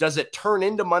 Does it turn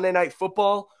into Monday Night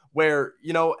Football where,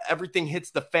 everything hits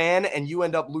the fan and you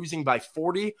end up losing by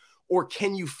 40? Or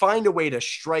can you find a way to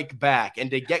strike back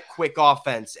and to get quick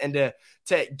offense and to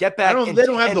get back? They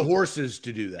don't have the horses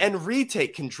to do that. And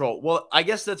retake control. Well, I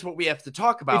guess that's what we have to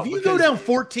talk about. If you go down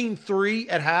 14-3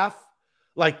 at half,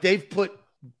 like they've put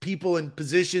people in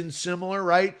positions similar,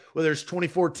 right? Whether it's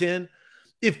 24-10.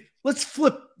 Let's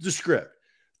flip the script.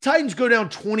 Titans go down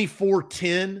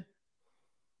 24-10.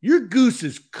 Your goose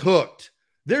is cooked.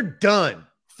 They're done.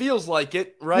 Feels like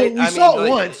it, right? Well, we saw it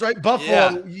once, right?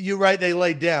 Buffalo, you're right, they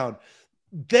laid down.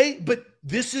 But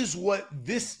this is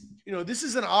this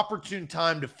is an opportune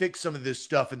time to fix some of this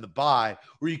stuff in the bye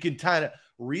where you can kind of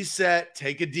reset,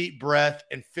 take a deep breath,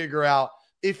 and figure out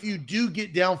if you do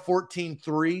get down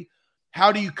 14-3,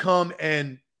 how do you come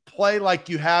and play like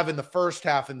you have in the first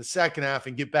half and the second half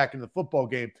and get back in the football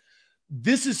game?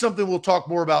 This is something we'll talk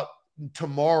more about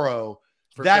tomorrow.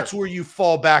 That's where you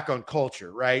fall back on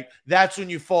culture, right? That's when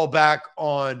you fall back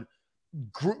on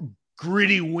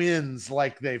gritty wins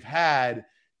like they've had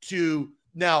to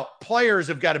now. Players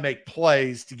have got to make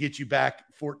plays to get you back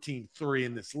 14-3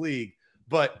 in this league.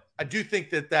 But I do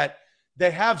think that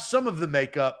They have some of the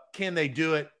makeup. Can they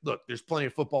do it? Look, there's plenty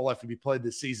of football left to be played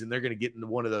this season. They're going to get into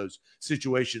one of those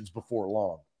situations before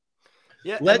long.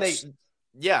 Yeah, Let's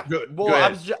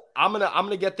Well, I'm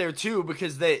gonna get there too,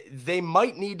 because they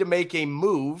might need to make a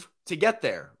move to get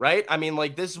there, right? I mean,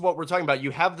 like, this is what we're talking about.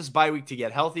 You have this bye week to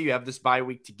get healthy. You have this bye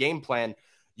week to game plan.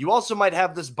 You also might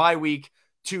have this bye week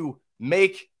to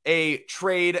make a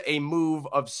trade, a move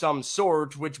of some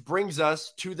sort, which brings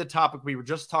us to the topic we were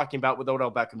just talking about with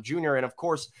Odell Beckham Jr. And of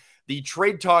course, the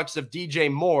trade talks of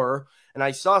DJ Moore. And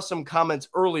I saw some comments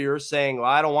earlier saying, well,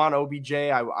 I don't want OBJ.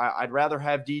 I'd rather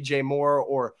have DJ Moore,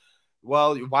 or,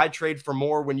 well, why trade for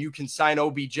Moore when you can sign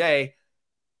OBJ?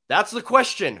 That's the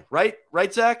question, right?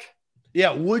 Right, Zach?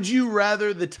 Yeah. Would you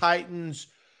rather the Titans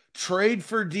trade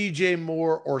for DJ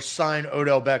Moore or sign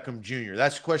Odell Beckham Jr.?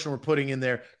 That's the question we're putting in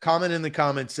there. Comment in the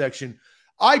comment section.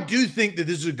 I do think that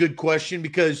this is a good question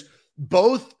because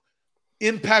both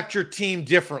impact your team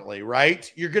differently,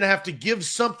 right? You're going to have to give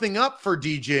something up for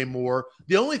DJ Moore.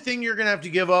 The only thing you're going to have to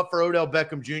give up for Odell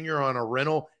Beckham Jr. on a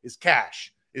rental is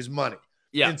cash, is money.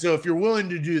 Yeah. And so if you're willing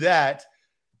to do that,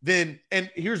 then,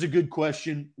 and here's a good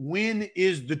question. When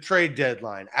is the trade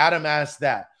deadline? Adam asked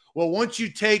that. Well, once you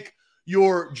take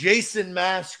your Jason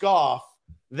mask off,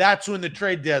 that's when the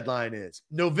trade deadline is.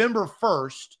 November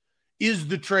 1st is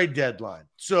the trade deadline.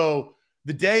 So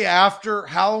the day after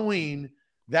Halloween,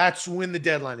 that's when the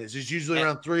deadline is. It's usually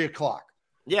around 3:00.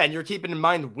 Yeah, and you're keeping in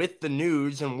mind with the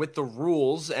news and with the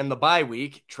rules and the bye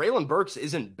week, Treylon Burks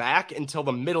isn't back until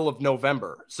the middle of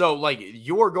November. So, like,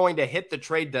 you're going to hit the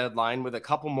trade deadline with a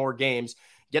couple more games,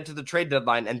 get to the trade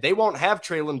deadline, and they won't have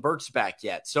Treylon Burks back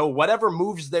yet. So whatever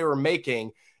moves they were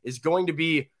making is going to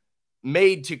be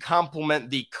made to complement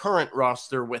the current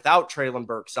roster without Treylon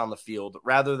Burks on the field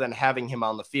rather than having him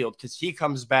on the field, because he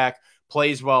comes back,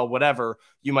 plays well, whatever.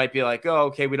 You might be like, oh,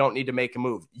 okay, we don't need to make a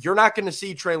move. You're not going to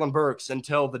see Treylon Burks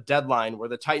until the deadline, where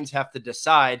the Titans have to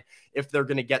decide if they're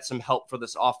going to get some help for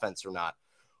this offense or not.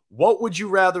 What would you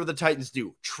rather the Titans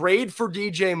do? Trade for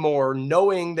DJ Moore,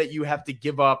 knowing that you have to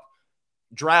give up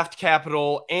draft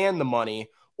capital and the money,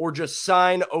 or just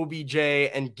sign OBJ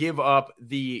and give up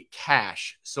the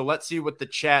cash? So let's see what the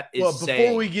chat is saying.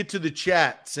 Before we get to the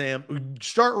chat, Sam,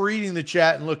 start reading the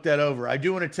chat and look that over. I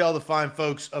do want to tell the fine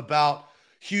folks about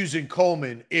Hughes and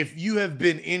Coleman. If you have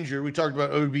been injured, we talked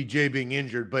about OBJ being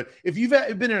injured, but if you've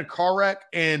been in a car wreck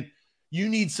and you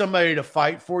need somebody to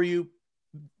fight for you,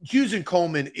 Hughes and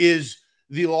Coleman is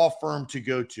the law firm to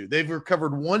go to. They've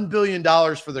recovered $1 billion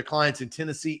for their clients in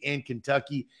Tennessee and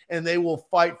Kentucky, and they will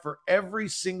fight for every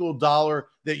single dollar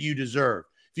that you deserve.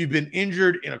 If you've been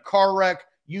injured in a car wreck,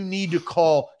 you need to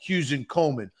call Hughes and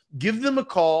Coleman. Give them a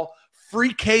call,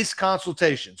 free case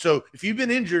consultation. So if you've been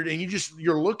injured and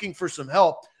you're looking for some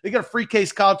help, they got a free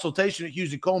case consultation at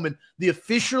Hughes and Coleman, the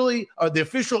official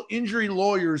injury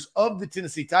lawyers of the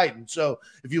Tennessee Titans. So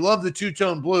if you love the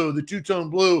two-tone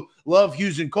blue love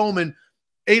Hughes and Coleman.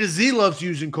 A to Z loves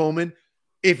Hughes and Coleman.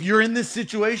 If you're in this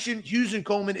situation, Hughes and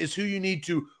Coleman is who you need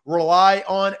to rely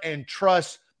on and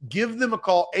trust. Give them a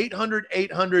call,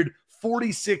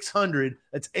 800-800-4600.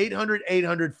 That's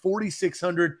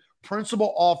 800-800-4600,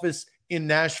 principal office in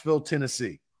Nashville,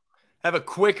 Tennessee. Have a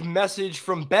quick message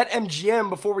from BetMGM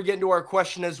before we get into our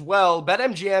question as well.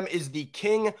 BetMGM is the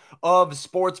king of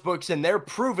sportsbooks, and they're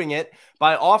proving it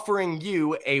by offering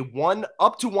you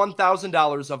up to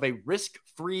 $1,000 of a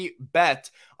risk-free bet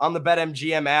on the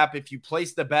BetMGM app. If you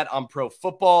place the bet on pro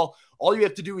football, all you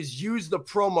have to do is use the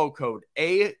promo code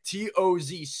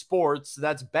ATOZ Sports.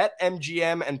 That's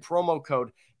BetMGM and promo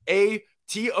code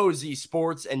ATOZ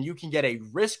Sports, and you can get a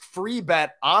risk-free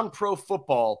bet on pro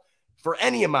football for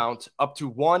any amount up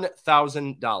to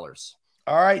 $1,000.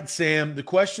 All right, Sam, the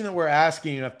question that we're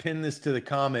asking, and I've pinned this to the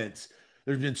comments.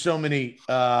 There's been so many,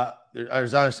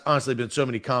 there's honestly been so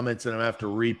many comments that I'm going to have to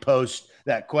repost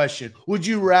that question. Would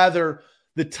you rather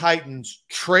the Titans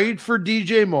trade for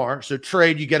DJ Moore? So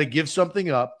trade, you got to give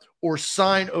something up, or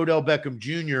sign Odell Beckham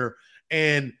Jr.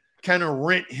 and kind of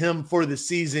rent him for the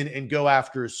season and go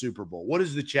after a Super Bowl? What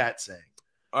is the chat saying?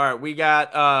 All right, we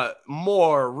got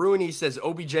more. Rooney says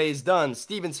OBJ is done.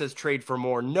 Steven says trade for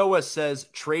Moore. Noah says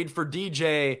trade for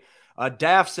DJ.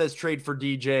 Daff says trade for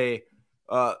DJ.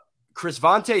 Chris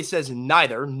Vontae says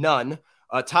none.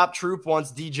 Top Troop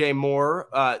wants DJ Moore.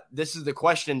 This is the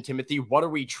question, Timothy. What are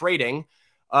we trading?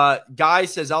 Guy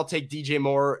says I'll take DJ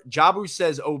Moore. Jabu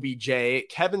says OBJ.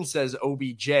 Kevin says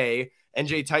OBJ.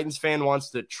 NJ Titans fan wants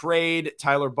to trade.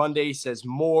 Tyler Bundy says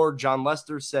Moore. John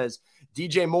Lester says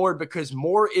DJ Moore because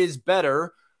Moore is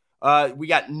better. We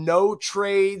got no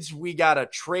trades. We got a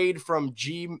trade from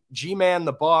G-Man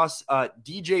the boss.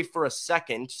 DJ for a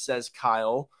second, says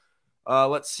Kyle.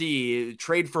 Let's see.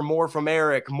 Trade for more from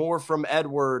Eric, more from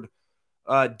Edward,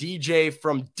 DJ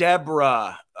from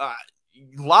Deborah. A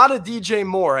lot of DJ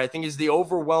Moore, I think, is the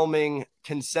overwhelming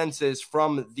consensus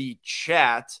from the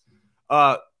chat.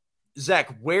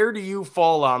 Zach, where do you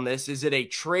fall on this? Is it a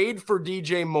trade for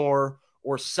DJ Moore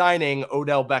or signing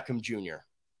Odell Beckham Jr.?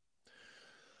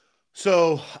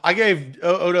 So I gave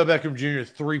Odell Beckham Jr.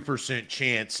 3%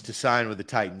 chance to sign with the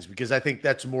Titans because I think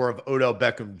that's more of Odell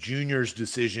Beckham Jr.'s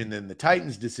decision than the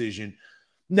Titans' decision.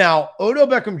 Now, Odell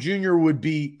Beckham Jr. would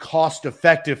be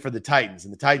cost-effective for the Titans,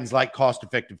 and the Titans like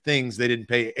cost-effective things. They didn't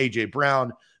pay A.J.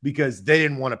 Brown because they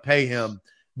didn't want to pay him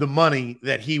the money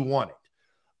that he wanted.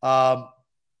 Odell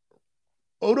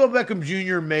Beckham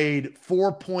Jr. made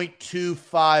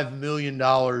 $4.25 million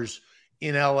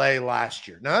in L.A. last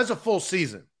year. Now, that's a full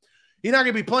season. He's not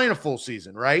going to be playing a full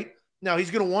season, right? Now,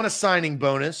 he's going to want a signing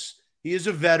bonus. He is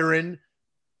a veteran.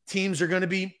 Teams are going to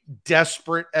be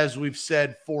desperate, as we've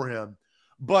said, for him.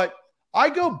 But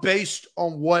I go based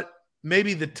on what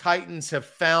maybe the Titans have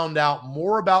found out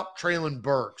more about Treylon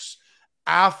Burks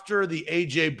after the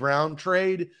A.J. Brown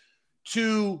trade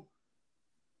to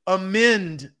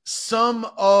amend some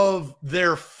of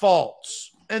their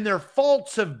faults. And their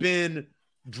faults have been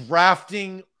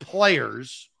drafting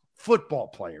players, football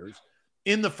players,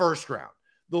 in the first round.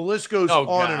 The list goes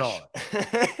on and on.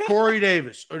 Corey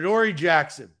Davis, Adoree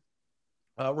Jackson,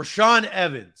 Rashaan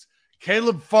Evans,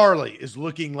 Caleb Farley is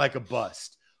looking like a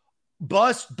bust.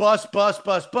 Bust.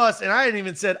 And I hadn't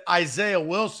even said Isaiah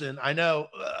Wilson. I know.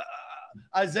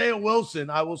 Isaiah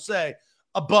Wilson, I will say,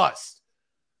 a bust.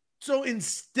 So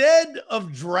instead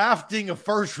of drafting a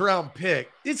first-round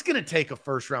pick, it's going to take a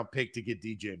first-round pick to get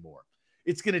DJ Moore.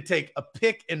 It's going to take a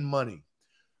pick and money.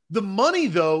 The money,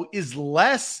 though, is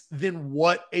less than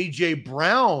what A.J.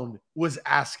 Brown was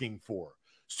asking for.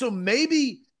 So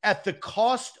maybe at the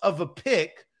cost of a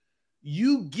pick,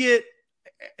 you get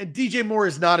 – and DJ Moore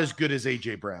is not as good as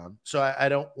A.J. Brown, so I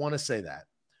don't want to say that.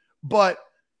 But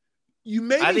you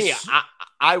maybe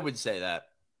 – I would say that.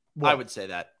 What? I would say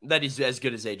that he's as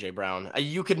good as A.J. Brown.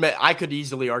 I could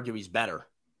easily argue he's better.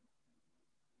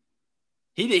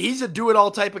 He's a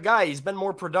do-it-all type of guy. He's been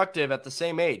more productive at the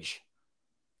same age.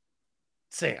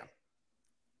 Sam,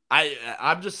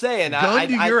 I'm just saying. Gun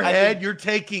to your head, you're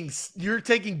taking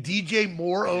DJ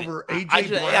Moore over AJ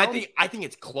Brown. I think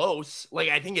it's close. Like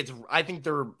I think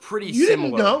they're pretty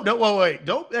similar. Wait.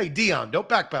 Dion, don't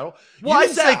backpedal. Well, I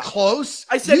didn't say close.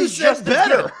 I said he's just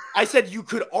better. I said you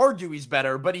could argue he's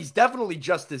better, but he's definitely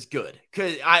just as good.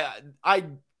 Because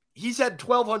he's had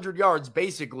 1,200 yards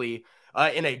basically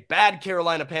in a bad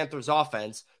Carolina Panthers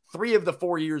offense. 3 of the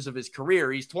 4 years of his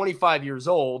career. He's 25 years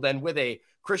old, and with a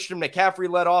Christian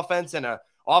McCaffrey-led offense and an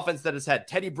offense that has had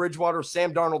Teddy Bridgewater,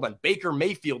 Sam Darnold, and Baker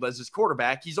Mayfield as his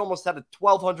quarterback, he's almost had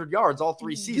 1,200 yards all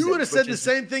 3 seasons. You would have said the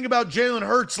same thing about Jalen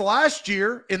Hurts last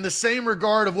year in the same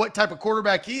regard of what type of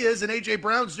quarterback he is, and A.J.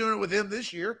 Brown's doing it with him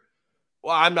this year.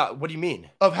 Well, I'm not. What do you mean?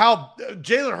 Of how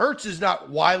Jalen Hurts is not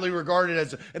widely regarded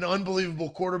as an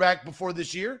unbelievable quarterback before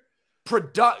this year?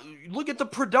 Look at the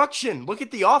production. Look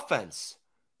at the offense.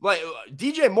 Like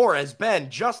DJ Moore has been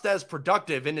just as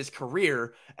productive in his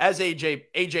career as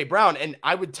AJ Brown, and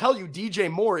I would tell you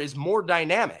DJ Moore is more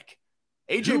dynamic.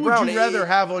 AJ Brown, would you rather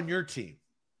have on your team?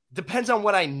 Depends on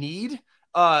what I need.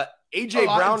 AJ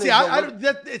Brown.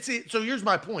 So here's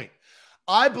my point.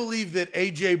 I believe that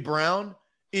AJ Brown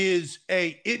is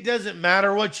it doesn't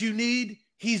matter what you need.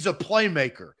 He's a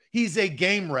playmaker. He's a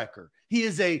game wrecker. He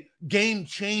is a game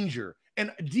changer.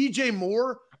 And DJ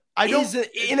Moore,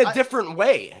 in a different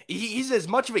way. He's as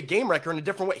much of a game wrecker in a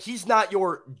different way. He's not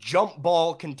your jump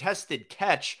ball contested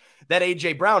catch that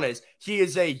A.J. Brown is. He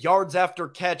is a yards after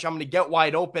catch, I'm going to get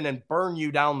wide open and burn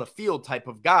you down the field type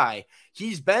of guy.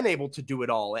 He's been able to do it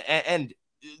all. And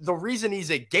the reason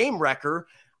he's a game wrecker,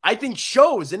 I think,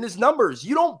 shows in his numbers.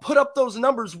 You don't put up those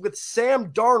numbers with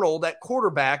Sam Darnold at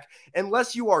quarterback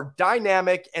unless you are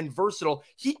dynamic and versatile.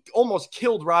 He almost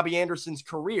killed Robbie Anderson's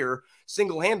career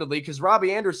single-handedly because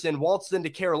Robbie Anderson waltzed into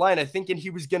Carolina thinking he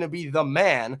was going to be the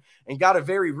man and got a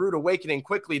very rude awakening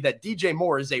quickly that DJ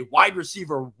Moore is a wide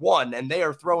receiver 1 and they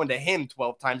are throwing to him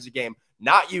 12 times a game.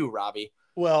 Not you, Robbie.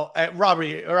 Well,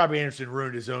 Robbie Anderson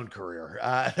ruined his own career.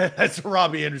 That's a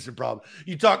Robbie Anderson problem.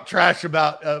 You talk trash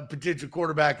about a potential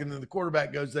quarterback, and then the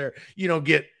quarterback goes there. You don't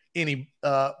get any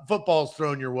footballs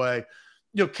thrown your way.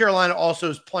 Carolina also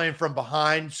is playing from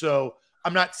behind, so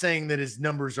I'm not saying that his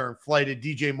numbers are inflated.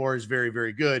 DJ Moore is very,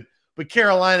 very good, but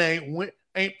Carolina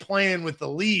ain't playing with the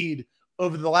lead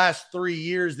over the last 3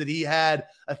 years that he had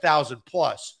 1,000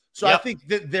 plus. So yep. I think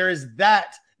that there is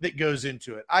that goes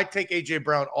into it. I take A.J.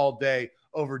 Brown all day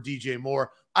over DJ Moore.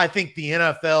 I think the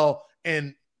NFL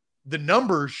and the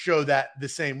numbers show that the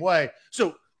same way.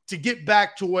 So to get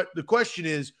back to what the question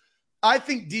is, I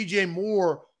think DJ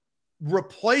Moore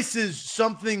replaces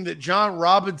something that John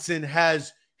Robinson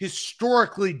has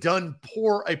historically done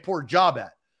a poor job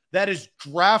at. That is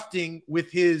drafting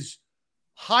with his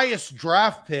highest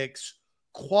draft picks,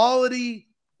 quality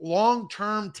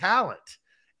long-term talent.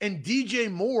 And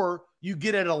DJ Moore, you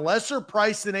get at a lesser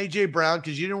price than AJ Brown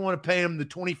because you didn't want to pay him the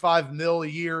 $25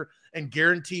 million a year and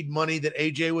guaranteed money that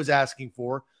AJ was asking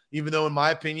for, even though in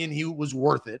my opinion, he was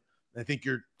worth it. I think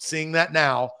you're seeing that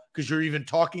now because you're even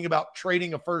talking about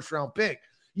trading a first-round pick.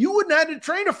 You wouldn't have had to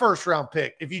trade a first-round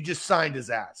pick if you just signed his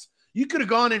ass. You could have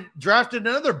gone and drafted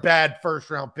another bad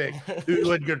first-round pick who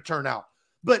wasn't going to turn out.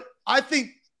 But I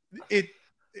think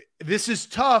this is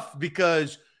tough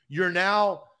because you're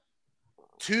now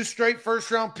 2 straight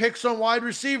first-round picks on wide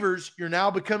receivers. You're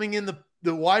now becoming in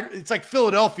the wide. It's like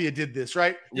Philadelphia did this,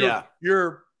 right?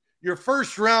 You're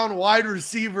first-round wide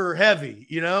receiver heavy,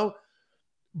 you know?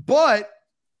 But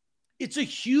it's a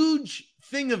huge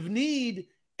thing of need.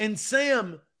 And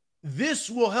Sam, this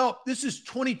will help. This is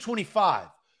 2025.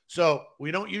 So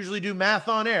we don't usually do math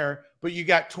on air, but you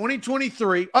got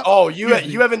 2023.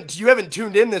 You haven't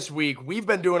tuned in this week. We've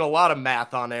been doing a lot of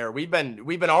math on air. We've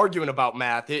been arguing about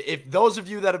math. If those of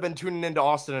you that have been tuning into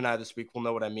Austin and I this week will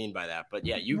know what I mean by that. But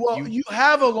yeah, you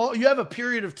have a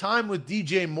period of time with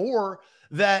DJ Moore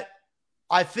that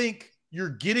I think you're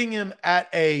getting him at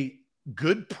a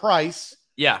good price.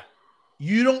 Yeah.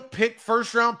 You don't pick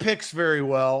first round picks very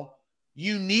well.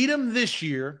 You need him this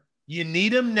year. You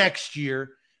need him next year.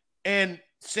 And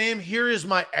Sam, here is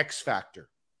my X factor.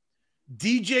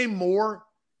 DJ Moore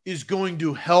is going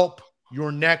to help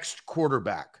your next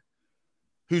quarterback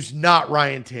who's not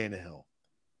Ryan Tannehill.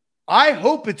 I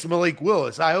hope it's Malik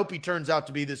Willis. I hope he turns out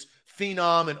to be this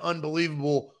phenom and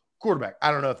unbelievable quarterback.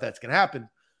 I don't know if that's going to happen,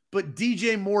 but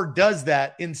DJ Moore does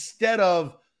that instead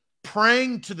of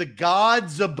praying to the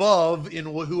gods above in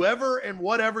whoever and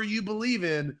whatever you believe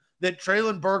in that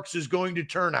Treylon Burks is going to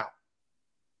turn out.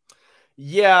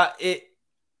 Yeah,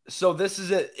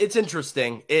 it's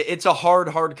interesting. It's a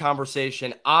hard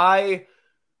conversation. I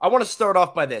want to start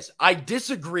off by this. I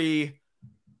disagree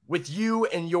with you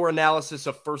and your analysis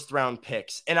of first-round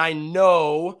picks. And I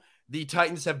know the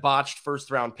Titans have botched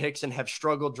first-round picks and have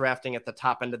struggled drafting at the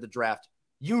top end of the draft.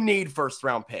 You need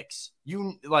first-round picks.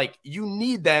 You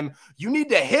need them. You need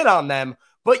to hit on them,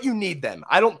 but you need them.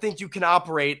 I don't think you can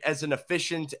operate as an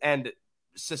efficient and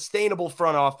sustainable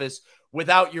front office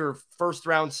without your first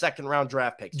round, second round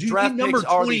draft picks. Do you think number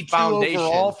 22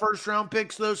 overall first round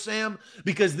picks though, Sam?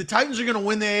 Because the Titans are going to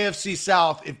win the AFC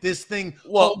South if this thing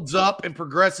holds up and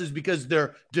progresses because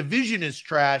their division is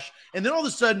trash. And then all of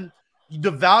a sudden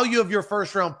the value of your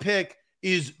first round pick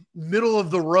is middle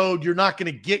of the road. You're not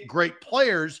going to get great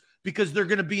players because they're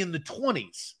going to be in the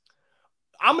 20s.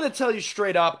 I'm going to tell you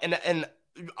straight up.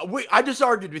 I just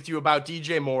argued with you about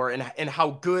DJ Moore and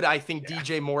how good I think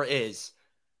DJ Moore is.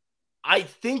 I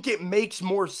think it makes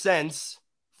more sense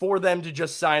for them to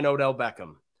just sign Odell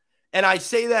Beckham. And I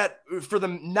say that for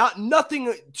them,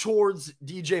 nothing towards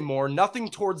DJ Moore, nothing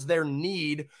towards their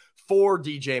need for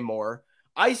DJ Moore.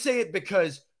 I say it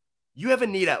because you have a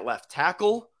need at left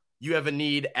tackle. You have a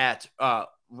need at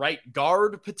right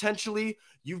guard, potentially.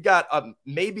 You've got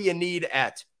maybe a need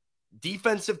at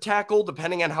defensive tackle,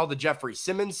 depending on how the Jeffrey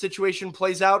Simmons situation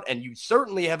plays out. And you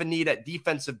certainly have a need at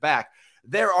defensive back.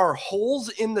 There are holes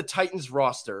in the Titans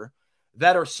roster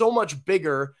that are so much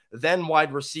bigger than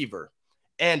wide receiver.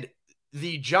 And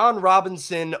the John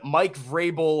Robinson, Mike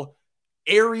Vrabel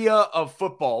area of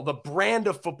football, the brand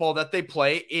of football that they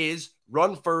play is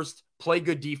run first, play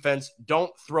good defense,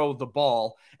 don't throw the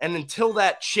ball. And until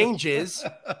that changes,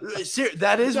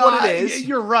 that is what it is.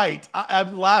 You're right.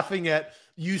 I'm laughing at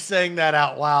you saying that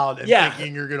out loud and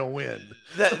thinking you're going to win.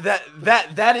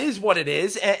 That is what it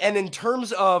is. And in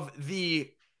terms of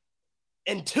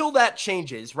until that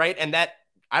changes, right? And that,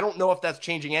 I don't know if that's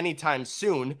changing anytime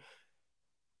soon.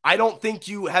 I don't think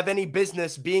you have any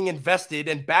business being invested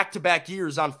in back-to-back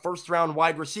years on first-round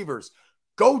wide receivers.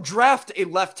 Go draft a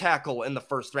left tackle in the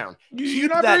first round. You're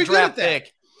not very good at that.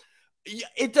 Pick.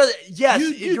 It does. Yes,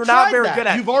 you're not very good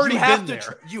at it. You've already been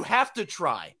there. You have to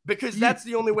try because that's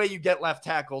the only way you get left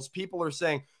tackles. People are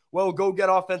saying, well, go get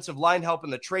offensive line help in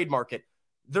the trade market.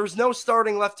 There's no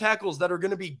starting left tackles that are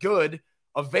going to be good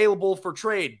available for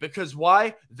trade because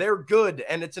why? They're good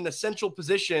and it's an essential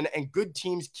position and good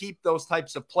teams keep those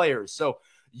types of players. So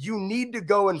you need to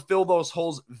go and fill those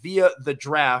holes via the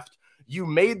draft. You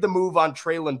made the move on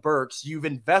Treylon Burks. You've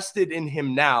invested in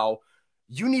him now.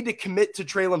 You need to commit to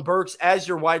Treylon Burks as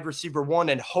your wide receiver one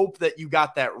and hope that you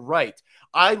got that right.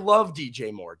 I love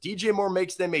DJ Moore. DJ Moore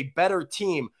makes them a better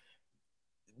team.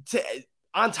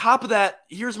 On top of that,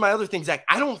 here's my other thing, Zach.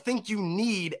 I don't think you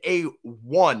need a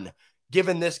 1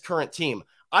 given this current team.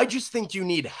 I just think you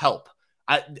need help.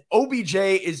 OBJ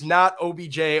is not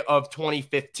OBJ of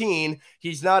 2015.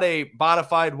 He's not a bona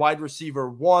fide wide receiver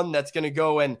 1 that's going to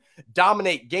go and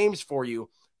dominate games for you,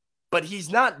 but he's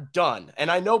not done. And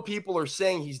I know people are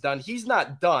saying he's done. He's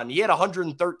not done. He had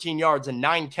 113 yards and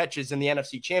 9 catches in the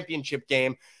NFC Championship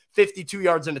game, 52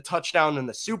 yards and a touchdown in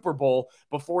the Super Bowl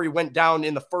before he went down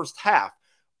in the first half.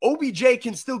 OBJ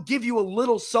can still give you a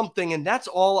little something, and that's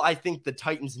all I think the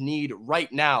Titans need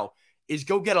right now is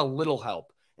go get a little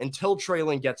help until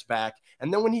Treylon gets back.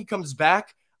 And then when he comes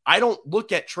back, I don't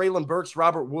look at Treylon Burks,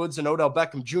 Robert Woods, and Odell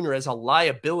Beckham Jr. as a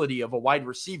liability of a wide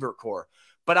receiver core.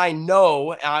 But I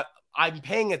know I'm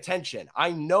paying attention.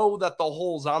 I know that the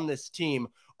holes on this team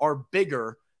are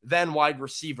bigger than wide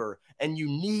receiver, and you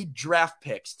need draft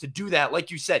picks to do that. Like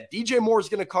you said, DJ Moore is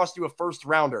going to cost you a first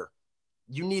rounder.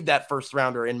 You need that first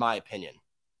rounder, in my opinion.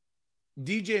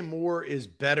 DJ Moore is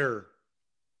better.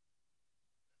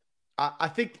 I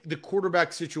think the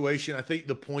quarterback situation, I think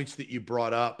the points that you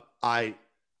brought up, I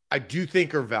do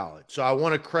think are valid. So I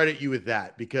want to credit you with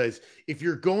that, because if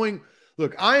you're going,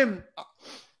 look,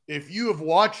 if you have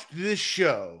watched this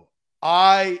show,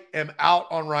 I am out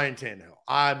on Ryan Tannehill.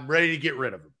 I'm ready to get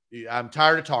rid of him. I'm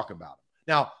tired of talking about him.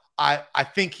 Now, I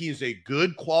think he is a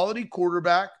good quality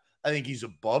quarterback. I think he's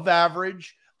above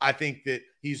average. I think that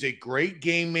he's a great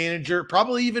game manager,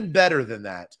 probably even better than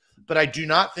that. But I do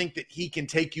not think that he can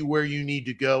take you where you need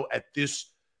to go at this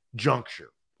juncture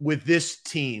with this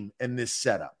team and this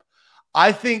setup.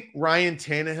 I think Ryan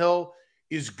Tannehill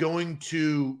is going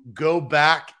to go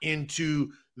back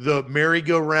into the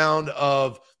merry-go-round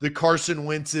of the Carson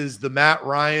Wentz's, the Matt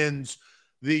Ryans,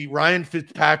 the Ryan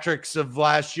Fitzpatricks of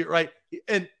last year, right?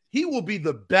 And he will be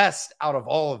the best out of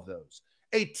all of those.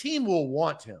 A team will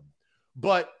want him.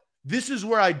 But this is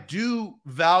where I do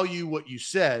value what you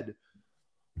said.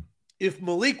 If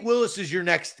Malik Willis is your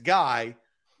next guy,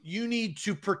 you need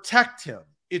to protect him.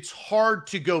 It's hard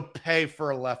to go pay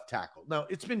for a left tackle. Now,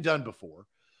 it's been done before.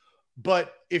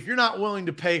 But if you're not willing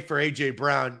to pay for A.J.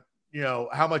 Brown,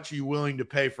 how much are you willing to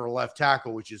pay for a left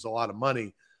tackle, which is a lot of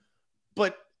money.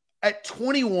 But at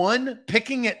 21,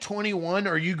 picking at 21,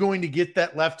 are you going to get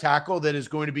that left tackle that is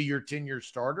going to be your 10-year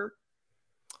starter?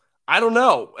 I don't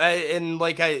know.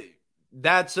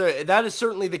 That is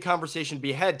certainly the conversation to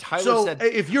be had. Tyler said,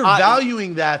 if you're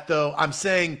valuing that, though, I'm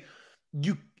saying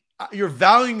you're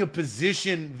valuing a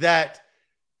position that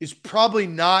is probably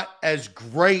not as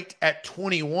great at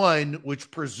 21, which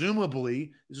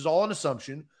presumably, this is all an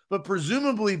assumption, but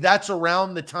presumably that's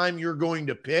around the time you're going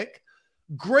to pick.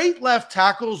 Great left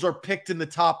tackles are picked in the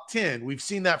top 10. We've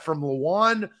seen that from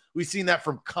Lewan. We've seen that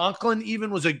from Conklin, even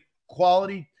was a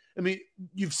quality. I mean,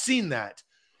 you've seen that.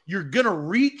 You're going to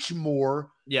reach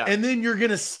more, and then you're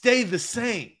going to stay the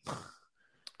same.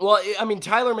 Well, I mean,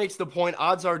 Tyler makes the point,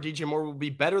 odds are DJ Moore will be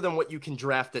better than what you can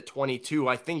draft at 22.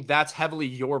 I think that's heavily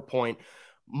your point.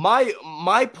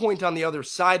 My point on the other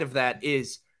side of that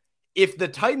is, if the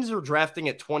Titans are drafting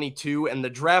at 22 and the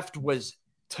draft was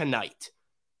tonight,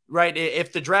 right?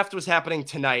 If the draft was happening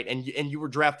tonight and you were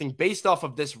drafting based off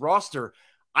of this roster,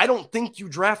 I don't think you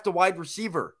draft a wide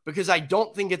receiver, because I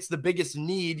don't think it's the biggest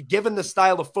need given the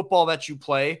style of football that you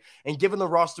play and given the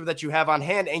roster that you have on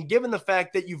hand and given the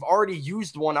fact that you've already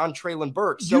used one on Treylon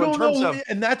Burks. So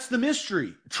and that's the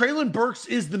mystery. Treylon Burks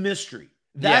is the mystery.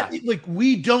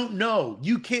 We don't know.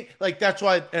 You can't, that's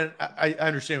why, and I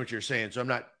understand what you're saying, so I'm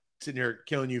not sitting here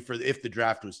killing you for if the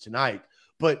draft was tonight,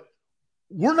 but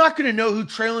we're not going to know who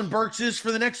Treylon Burks is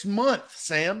for the next month,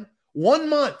 Sam. 1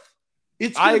 month.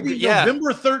 It's going to be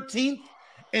November 13th,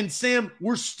 and Sam,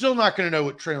 we're still not going to know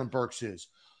what Treylon Burks is.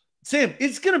 Sam,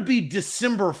 it's going to be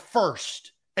December 1st,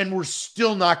 and we're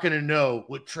still not going to know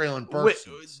what Treylon Burks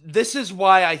is. This is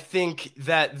why I think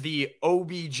that the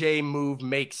OBJ move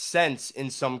makes sense in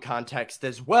some context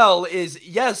as well.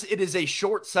 Yes, it is a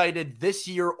short-sighted,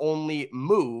 this-year-only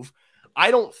move. I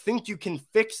don't think you can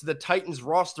fix the Titans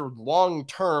roster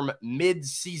long-term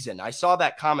mid-season. I saw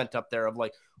that comment up there of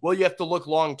you have to look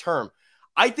long-term.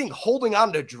 I think holding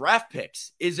on to draft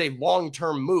picks is a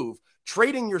long-term move.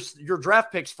 Trading your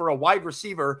draft picks for a wide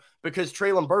receiver because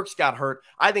Treylon Burks got hurt,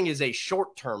 I think is a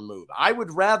short-term move. I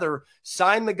would rather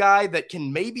sign the guy that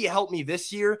can maybe help me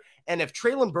this year. And if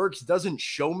Treylon Burks doesn't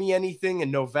show me anything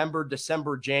in November,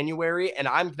 December, January, and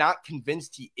I'm not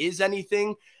convinced he is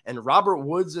anything, and Robert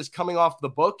Woods is coming off the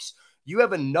books, you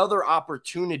have another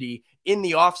opportunity in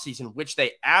the offseason, which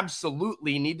they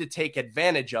absolutely need to take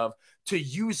advantage of, to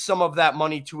use some of that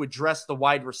money to address the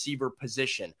wide receiver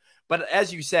position. But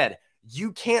as you said,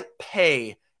 you can't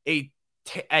pay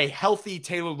a healthy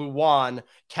Taylor Lewan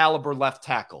caliber left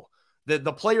tackle.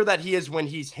 The player that he is when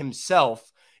he's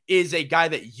himself is a guy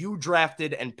that you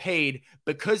drafted and paid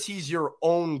because he's your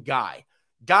own guy.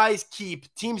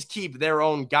 Teams keep their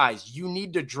own guys. You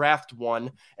need to draft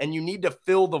one, and you need to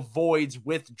fill the voids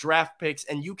with draft picks,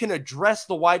 and you can address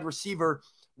the wide receiver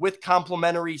with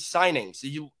complementary signings.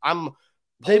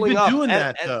 They've been doing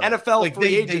that, though. NFL like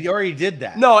free agents. They already did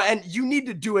that. No, and you need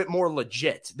to do it more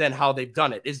legit than how they've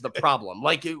done it is the problem.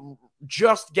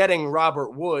 Just getting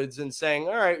Robert Woods and saying,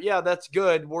 all right, yeah, that's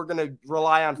good. We're going to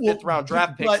rely on fifth-round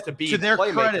draft picks to be to their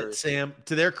playmakers. Credit, Sam,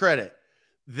 to their credit,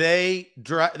 they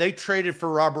traded for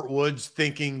Robert Woods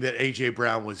thinking that A.J.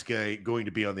 Brown was going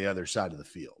to be on the other side of the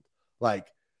field,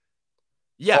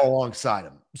 alongside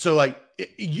him. So,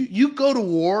 you go to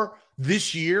war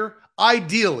this year,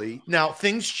 ideally. Now,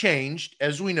 things changed,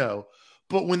 as we know,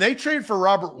 but when they traded for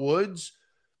Robert Woods,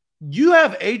 you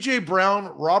have A.J. Brown,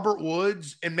 Robert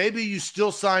Woods, and maybe you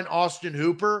still sign Austin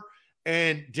Hooper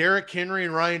and Derrick Henry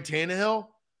and Ryan Tannehill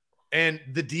and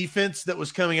the defense that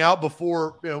was coming out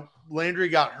before Landry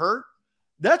got hurt.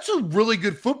 That's a really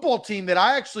good football team that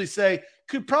I actually say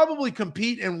could probably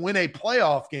compete and win a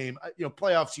playoff game.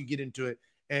 Playoffs, you get into it,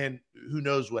 and who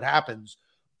knows what happens.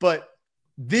 But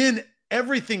then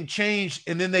everything changed,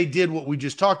 and then they did what we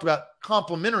just talked about,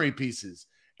 complementary pieces.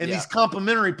 And these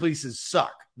complementary pieces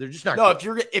suck. They're just not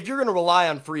good. If you're going to rely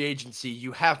on free agency,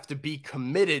 you have to be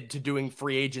committed to doing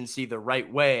free agency the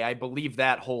right way. I believe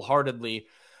that wholeheartedly.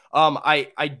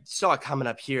 I saw a comment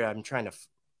up here. I'm trying to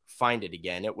find it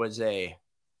again.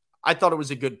 I thought it was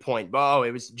a good point. Oh,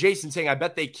 it was Jason saying, I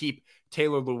bet they keep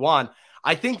Taylor Lewan.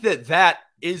 I think that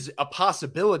is a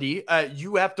possibility.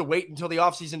 You have to wait until the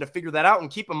offseason to figure that out.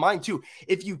 And keep in mind, too,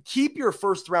 if you keep your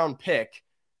first-round pick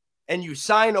and you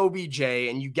sign OBJ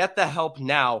and you get the help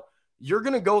now, you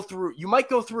might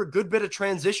go through a good bit of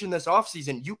transition this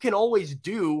offseason. You can always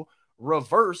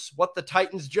reverse what the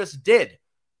Titans just did,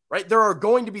 right? There are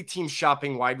going to be teams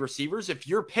shopping wide receivers. If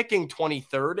you're picking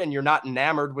 23rd and you're not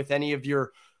enamored with any of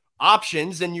your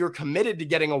options and you're committed to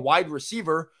getting a wide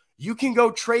receiver, you can go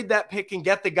trade that pick and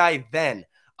get the guy then.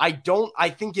 I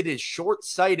think it is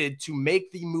short-sighted to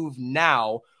make the move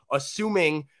now,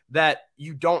 assuming that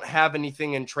you don't have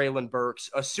anything in Treylon Burks,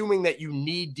 assuming that you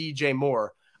need DJ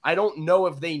Moore. I don't know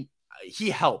if he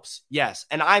helps. Yes.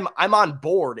 And I'm on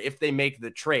board if they make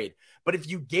the trade, but if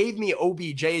you gave me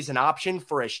OBJ as an option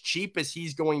for as cheap as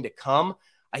he's going to come,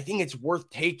 I think it's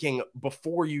worth taking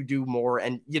before you do more.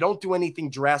 And you don't do anything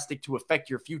drastic to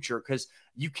affect your future, because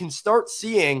you can start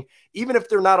seeing, even if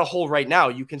they're not a hole right now,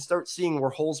 you can start seeing where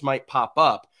holes might pop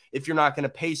up if you're not going to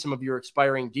pay some of your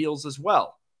expiring deals as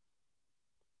well.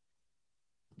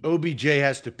 OBJ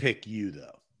has to pick you,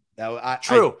 though.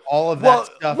 True. All of that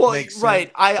stuff makes sense.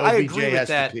 Right. I OBJ agree with has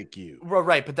that. to pick you. Well,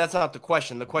 right, but that's not the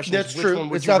question. The question That's is which true. one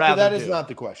would you rather That do? is not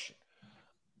the question.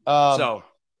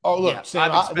 Look,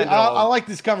 Sam, I like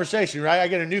this conversation, right? I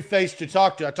get a new face to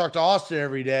talk to. I talk to Austin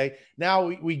every day. Now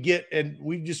we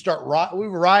just start we're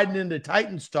riding into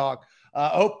Titans talk. I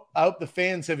hope the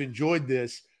fans have enjoyed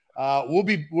this.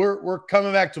 We're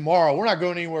coming back tomorrow. We're not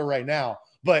going anywhere right now,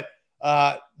 but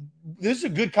this is a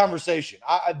good conversation.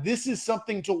 This is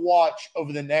something to watch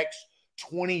over the next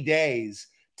 20 days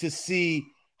to see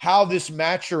how this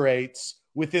maturates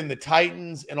within the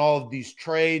Titans and all of these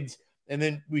trades. And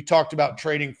then we talked about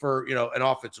trading for, an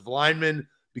offensive lineman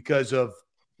because of,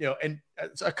 and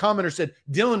a commenter said,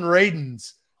 Dylan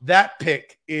Radin's, that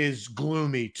pick is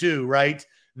gloomy too, right?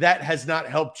 That has not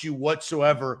helped you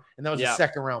whatsoever. And that was a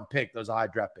second round pick. That was a high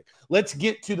draft pick. Let's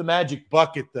get to the magic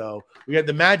bucket, though. We got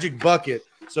the magic bucket.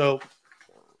 So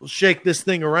we'll shake this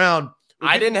thing around.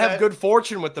 I didn't have good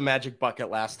fortune with the magic bucket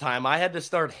last time. I had to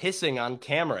start hissing on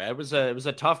camera. It was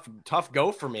a tough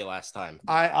go for me last time.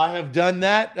 I have done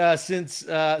that since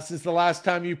the last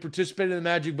time you participated in the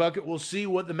magic bucket. We'll see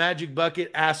what the magic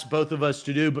bucket asks both of us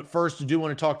to do. But first, I do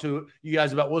want to talk to you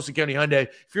guys about Wilson County Hyundai.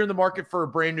 If you're in the market for a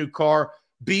brand new car,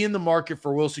 be in the market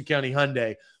for Wilson County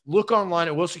Hyundai. Look online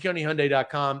at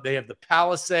wilsoncountyhyundai.com. They have the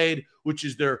Palisade, which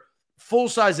is their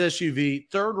full-size SUV,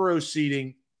 third-row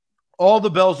seating, all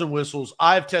the bells and whistles.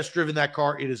 I've test driven that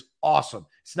car. It is awesome.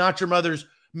 It's not your mother's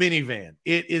minivan.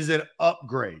 It is an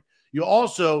upgrade. You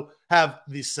also have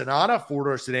the Sonata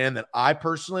four-door sedan that I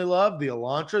personally love, the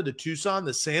Elantra, the Tucson,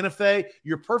 the Santa Fe.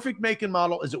 Your perfect make and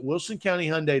model is at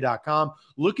wilsoncountyhyundai.com.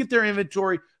 Look at their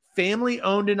inventory. Family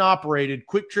owned and operated.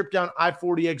 Quick trip down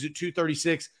I-40 exit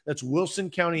 236. That's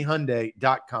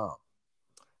wilsoncountyhyundai.com.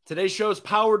 Today's show is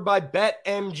powered by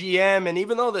BetMGM, and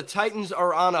even though the Titans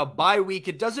are on a bye week,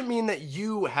 it doesn't mean that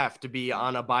you have to be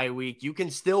on a bye week. You can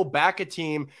still back a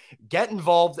team, get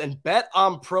involved, and bet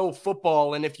on pro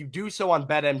football. And if you do so on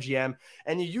BetMGM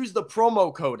and you use the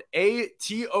promo code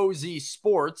ATOZ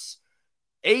Sports,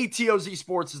 ATOZ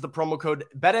Sports is the promo code,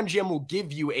 BetMGM will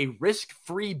give you a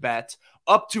risk-free bet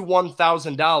up to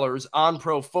 $1,000 on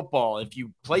pro football. If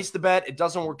you place the bet, it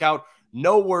doesn't work out,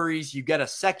 no worries. You get a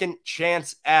second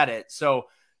chance at it. So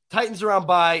Titans are on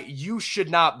bye. You should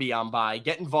not be on bye.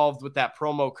 Get involved with that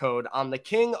promo code on the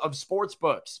king of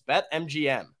sportsbooks,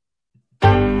 BetMGM.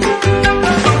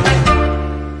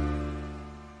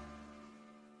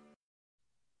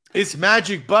 It's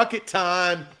Magic Bucket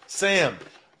time. Sam,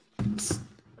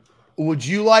 would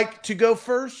you like to go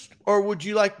first, or would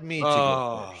you like me to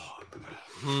go first?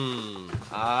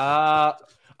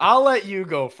 I'll let you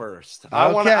go first. Okay.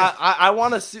 I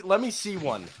want to see. Let me see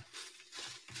one.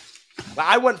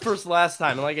 I went first last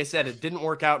time, and like I said, it didn't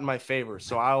work out in my favor.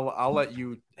 So I'll let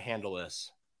you handle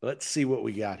this. Let's see what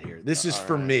we got here. This is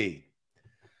for me.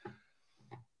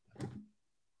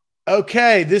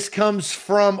 Okay, this comes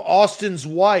from Austin's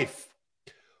wife.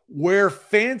 Wear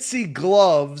fancy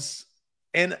gloves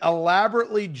and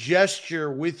elaborately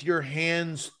gesture with your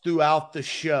hands throughout the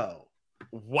show.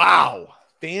 Wow.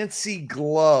 Fancy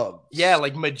gloves. Yeah,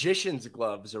 like magician's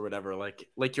gloves or whatever, like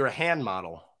you're a hand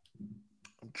model.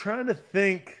 I'm trying to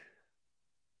think.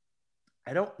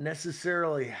 I don't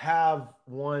necessarily have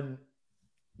one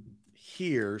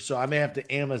here, so I may have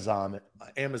to Amazon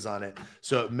it.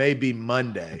 So it may be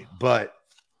Monday, but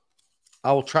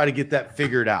I will try to get that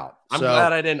figured out. I'm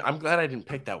glad I didn't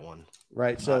pick that one.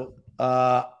 Right. So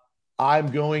I'm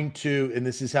going to, and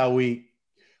this is how we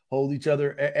hold each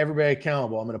other, everybody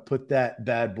accountable. I'm going to put that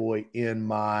bad boy in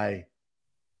my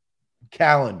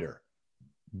calendar.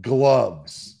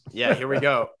 Gloves. Yeah, here we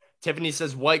go. Tiffany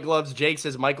says white gloves. Jake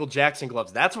says Michael Jackson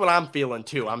gloves. That's what I'm feeling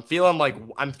too. I'm feeling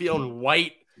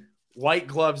white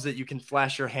gloves that you can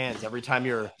flash your hands every time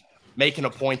you're making a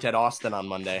point at Austin on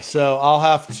Monday. So I'll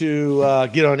have to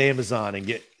get on Amazon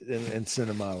and send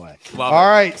them my way. Love All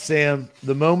it. right, Sam,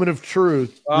 the moment of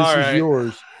truth. This is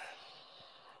yours.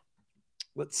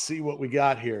 Let's see what we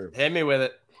got here. Hit me with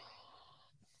it.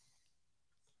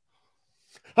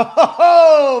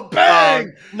 Oh,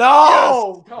 bang!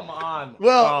 No, yes. Come on.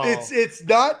 Well,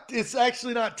 it's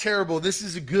actually not terrible. This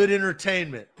is a good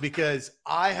entertainment because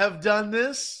I have done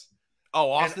this.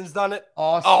 Oh, Austin's done it.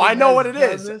 I know what it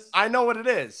is. I know what it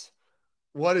is.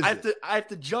 What is it? I have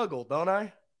to juggle, don't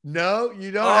I? No,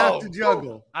 you don't have to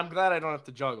juggle. I'm glad I don't have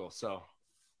to juggle. So,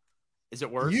 is it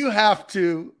worse? You have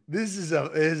to. This is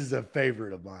a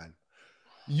favorite of mine.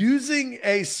 Using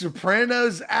a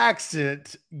Sopranos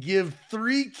accent, give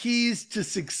 3 keys to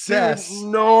success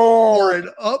for an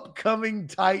upcoming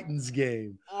Titans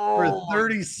game for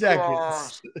 30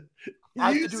 seconds.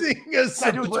 Using a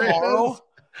Sopranos.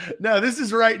 No, this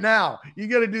is right now. You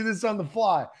got to do this on the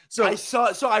fly. So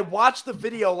I watched the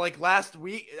video like last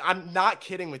week. I'm not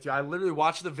kidding with you. I literally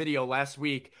watched the video last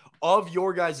week of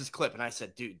your guys' clip, and I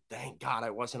said, dude, thank God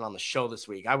I wasn't on the show this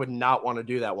week. I would not want to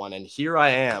do that one. And here I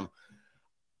am.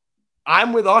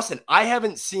 I'm with Austin. I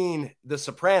haven't seen The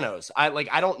Sopranos. I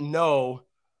don't know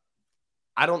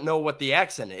what the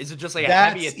accent is. Is it just like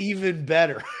that's even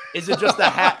better? Is it just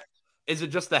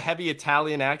a heavy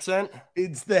Italian accent?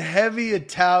 It's the heavy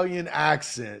Italian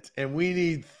accent, and we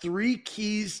need 3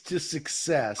 keys to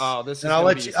success. Oh, this is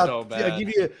gonna be so bad.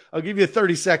 I'll give you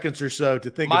 30 seconds or so to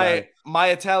think about it. My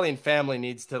Italian family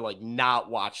needs to not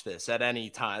watch this at any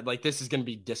time. This is gonna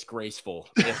be disgraceful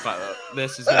if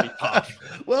this is gonna be tough.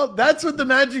 Well, that's what the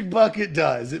Magic Bucket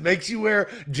does. It makes you wear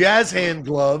jazz hand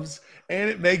gloves,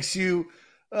 and it makes you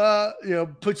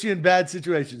put you in bad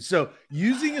situations. So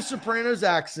using a Sopranos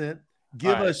accent.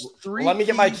 Give us 3. Let me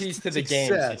get my keys to the game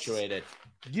situated.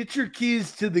 Get your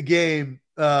keys to the game.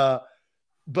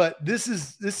 But this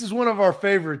is one of our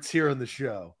favorites here on the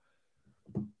show.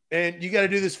 And you got to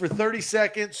do this for 30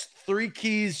 seconds, 3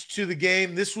 keys to the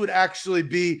game. This would actually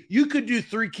be, you could do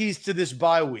 3 keys to this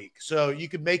bye week. So you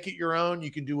could make it your own.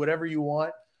 You can do whatever you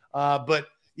want. But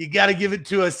you got to give it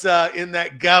to us in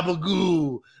that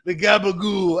the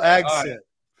gabagoo accent. Right.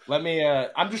 Let me,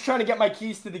 I'm just trying to get my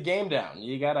keys to the game down.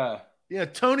 You got to. Yeah,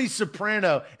 Tony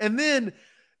Soprano. And then,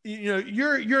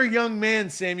 you're a young man,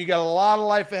 Sam. You got a lot of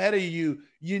life ahead of you.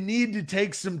 You need to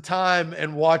take some time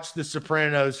and watch The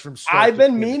Sopranos from start I've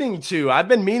been meaning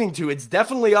to. It's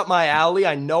definitely up my alley.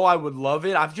 I know I would love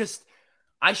it.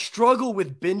 I struggle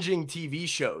with binging TV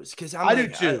shows because I do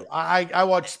too. I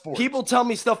watch sports. People tell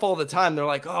me stuff all the time. They're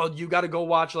like, "Oh, you got to go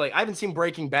watch." Like, I haven't seen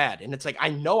Breaking Bad, and it's like I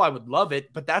know I would love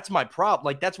it, but that's my problem.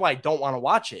 Like, that's why I don't want to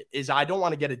watch it. Is I don't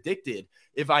want to get addicted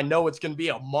if I know it's going to be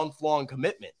a month-long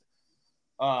commitment.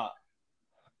 All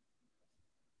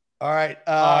right.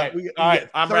 All right.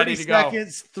 I'm ready to go. 30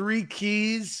 seconds, 3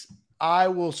 keys. I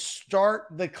will start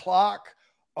the clock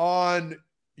on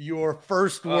your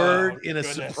first word in a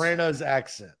Sopranos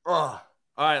accent. All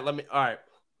right.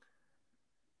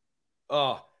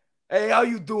 Hey, how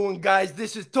you doing, guys?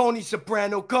 This is Tony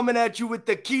Soprano coming at you with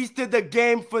the keys to the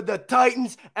game for the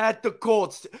Titans at the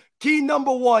Colts. Key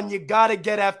number 1, you got to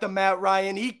get after Matt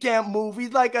Ryan. He can't move.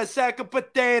 He's like a sack of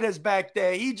potatoes back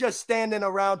there. He just standing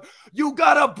around. You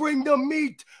got to bring the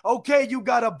meat, okay? You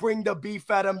got to bring the beef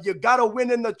at him. You got to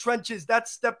win in the trenches.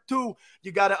 That's step 2.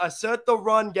 You got to assert the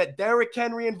run, get Derrick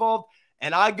Henry involved,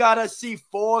 and I got to see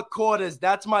 4 quarters.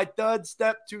 That's my third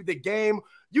step to the game.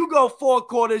 You go 4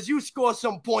 quarters, you score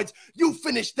some points, you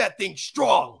finish that thing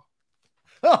strong.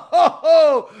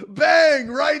 Oh, bang,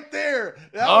 right there.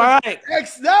 I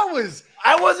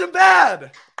wasn't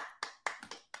bad.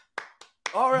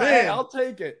 All right, man, I'll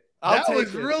take it. That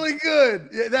was really good.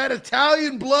 Yeah, that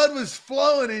Italian blood was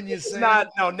flowing in you, Sam.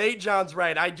 Nate John's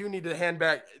right. I do need to hand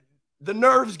back. The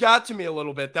nerves got to me a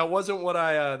little bit. That wasn't what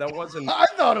I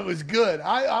thought it was good.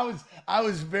 I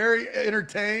was very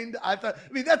entertained.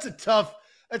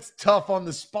 That's tough on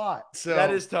the spot. So that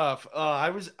is tough.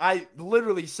 I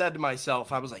literally said to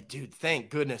myself, I was like, dude, thank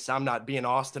goodness I'm not being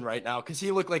Austin right now, because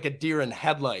he looked like a deer in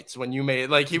headlights when you made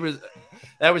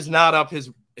that was not up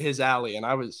his alley. And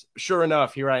I was, sure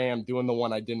enough, here I am doing the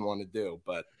one I didn't want to do.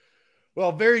 But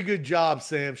well, very good job,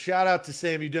 Sam. Shout out to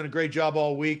Sam. You've done a great job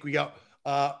all week. We got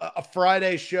a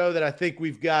Friday show that I think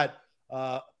we've got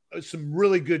some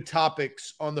really good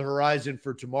topics on the horizon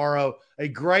for tomorrow. A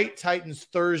great Titans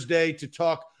Thursday to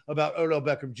talk about Odell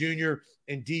Beckham Jr.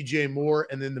 and DJ Moore,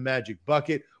 and then the Magic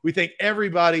Bucket. We thank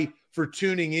everybody for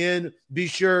tuning in. Be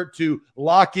sure to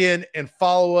lock in and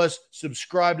follow us.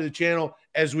 Subscribe to the channel.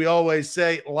 As we always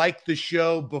say, like the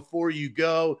show before you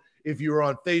go. If you're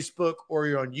on Facebook or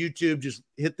you're on YouTube, just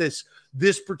hit this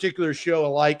particular show a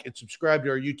like and subscribe to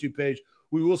our YouTube page.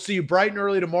 We will see you bright and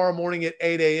early tomorrow morning at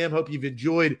 8 a.m. Hope you've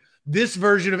enjoyed this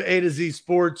version of A to Z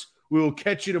Sports. We will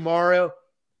catch you tomorrow.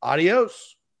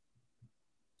 Adios.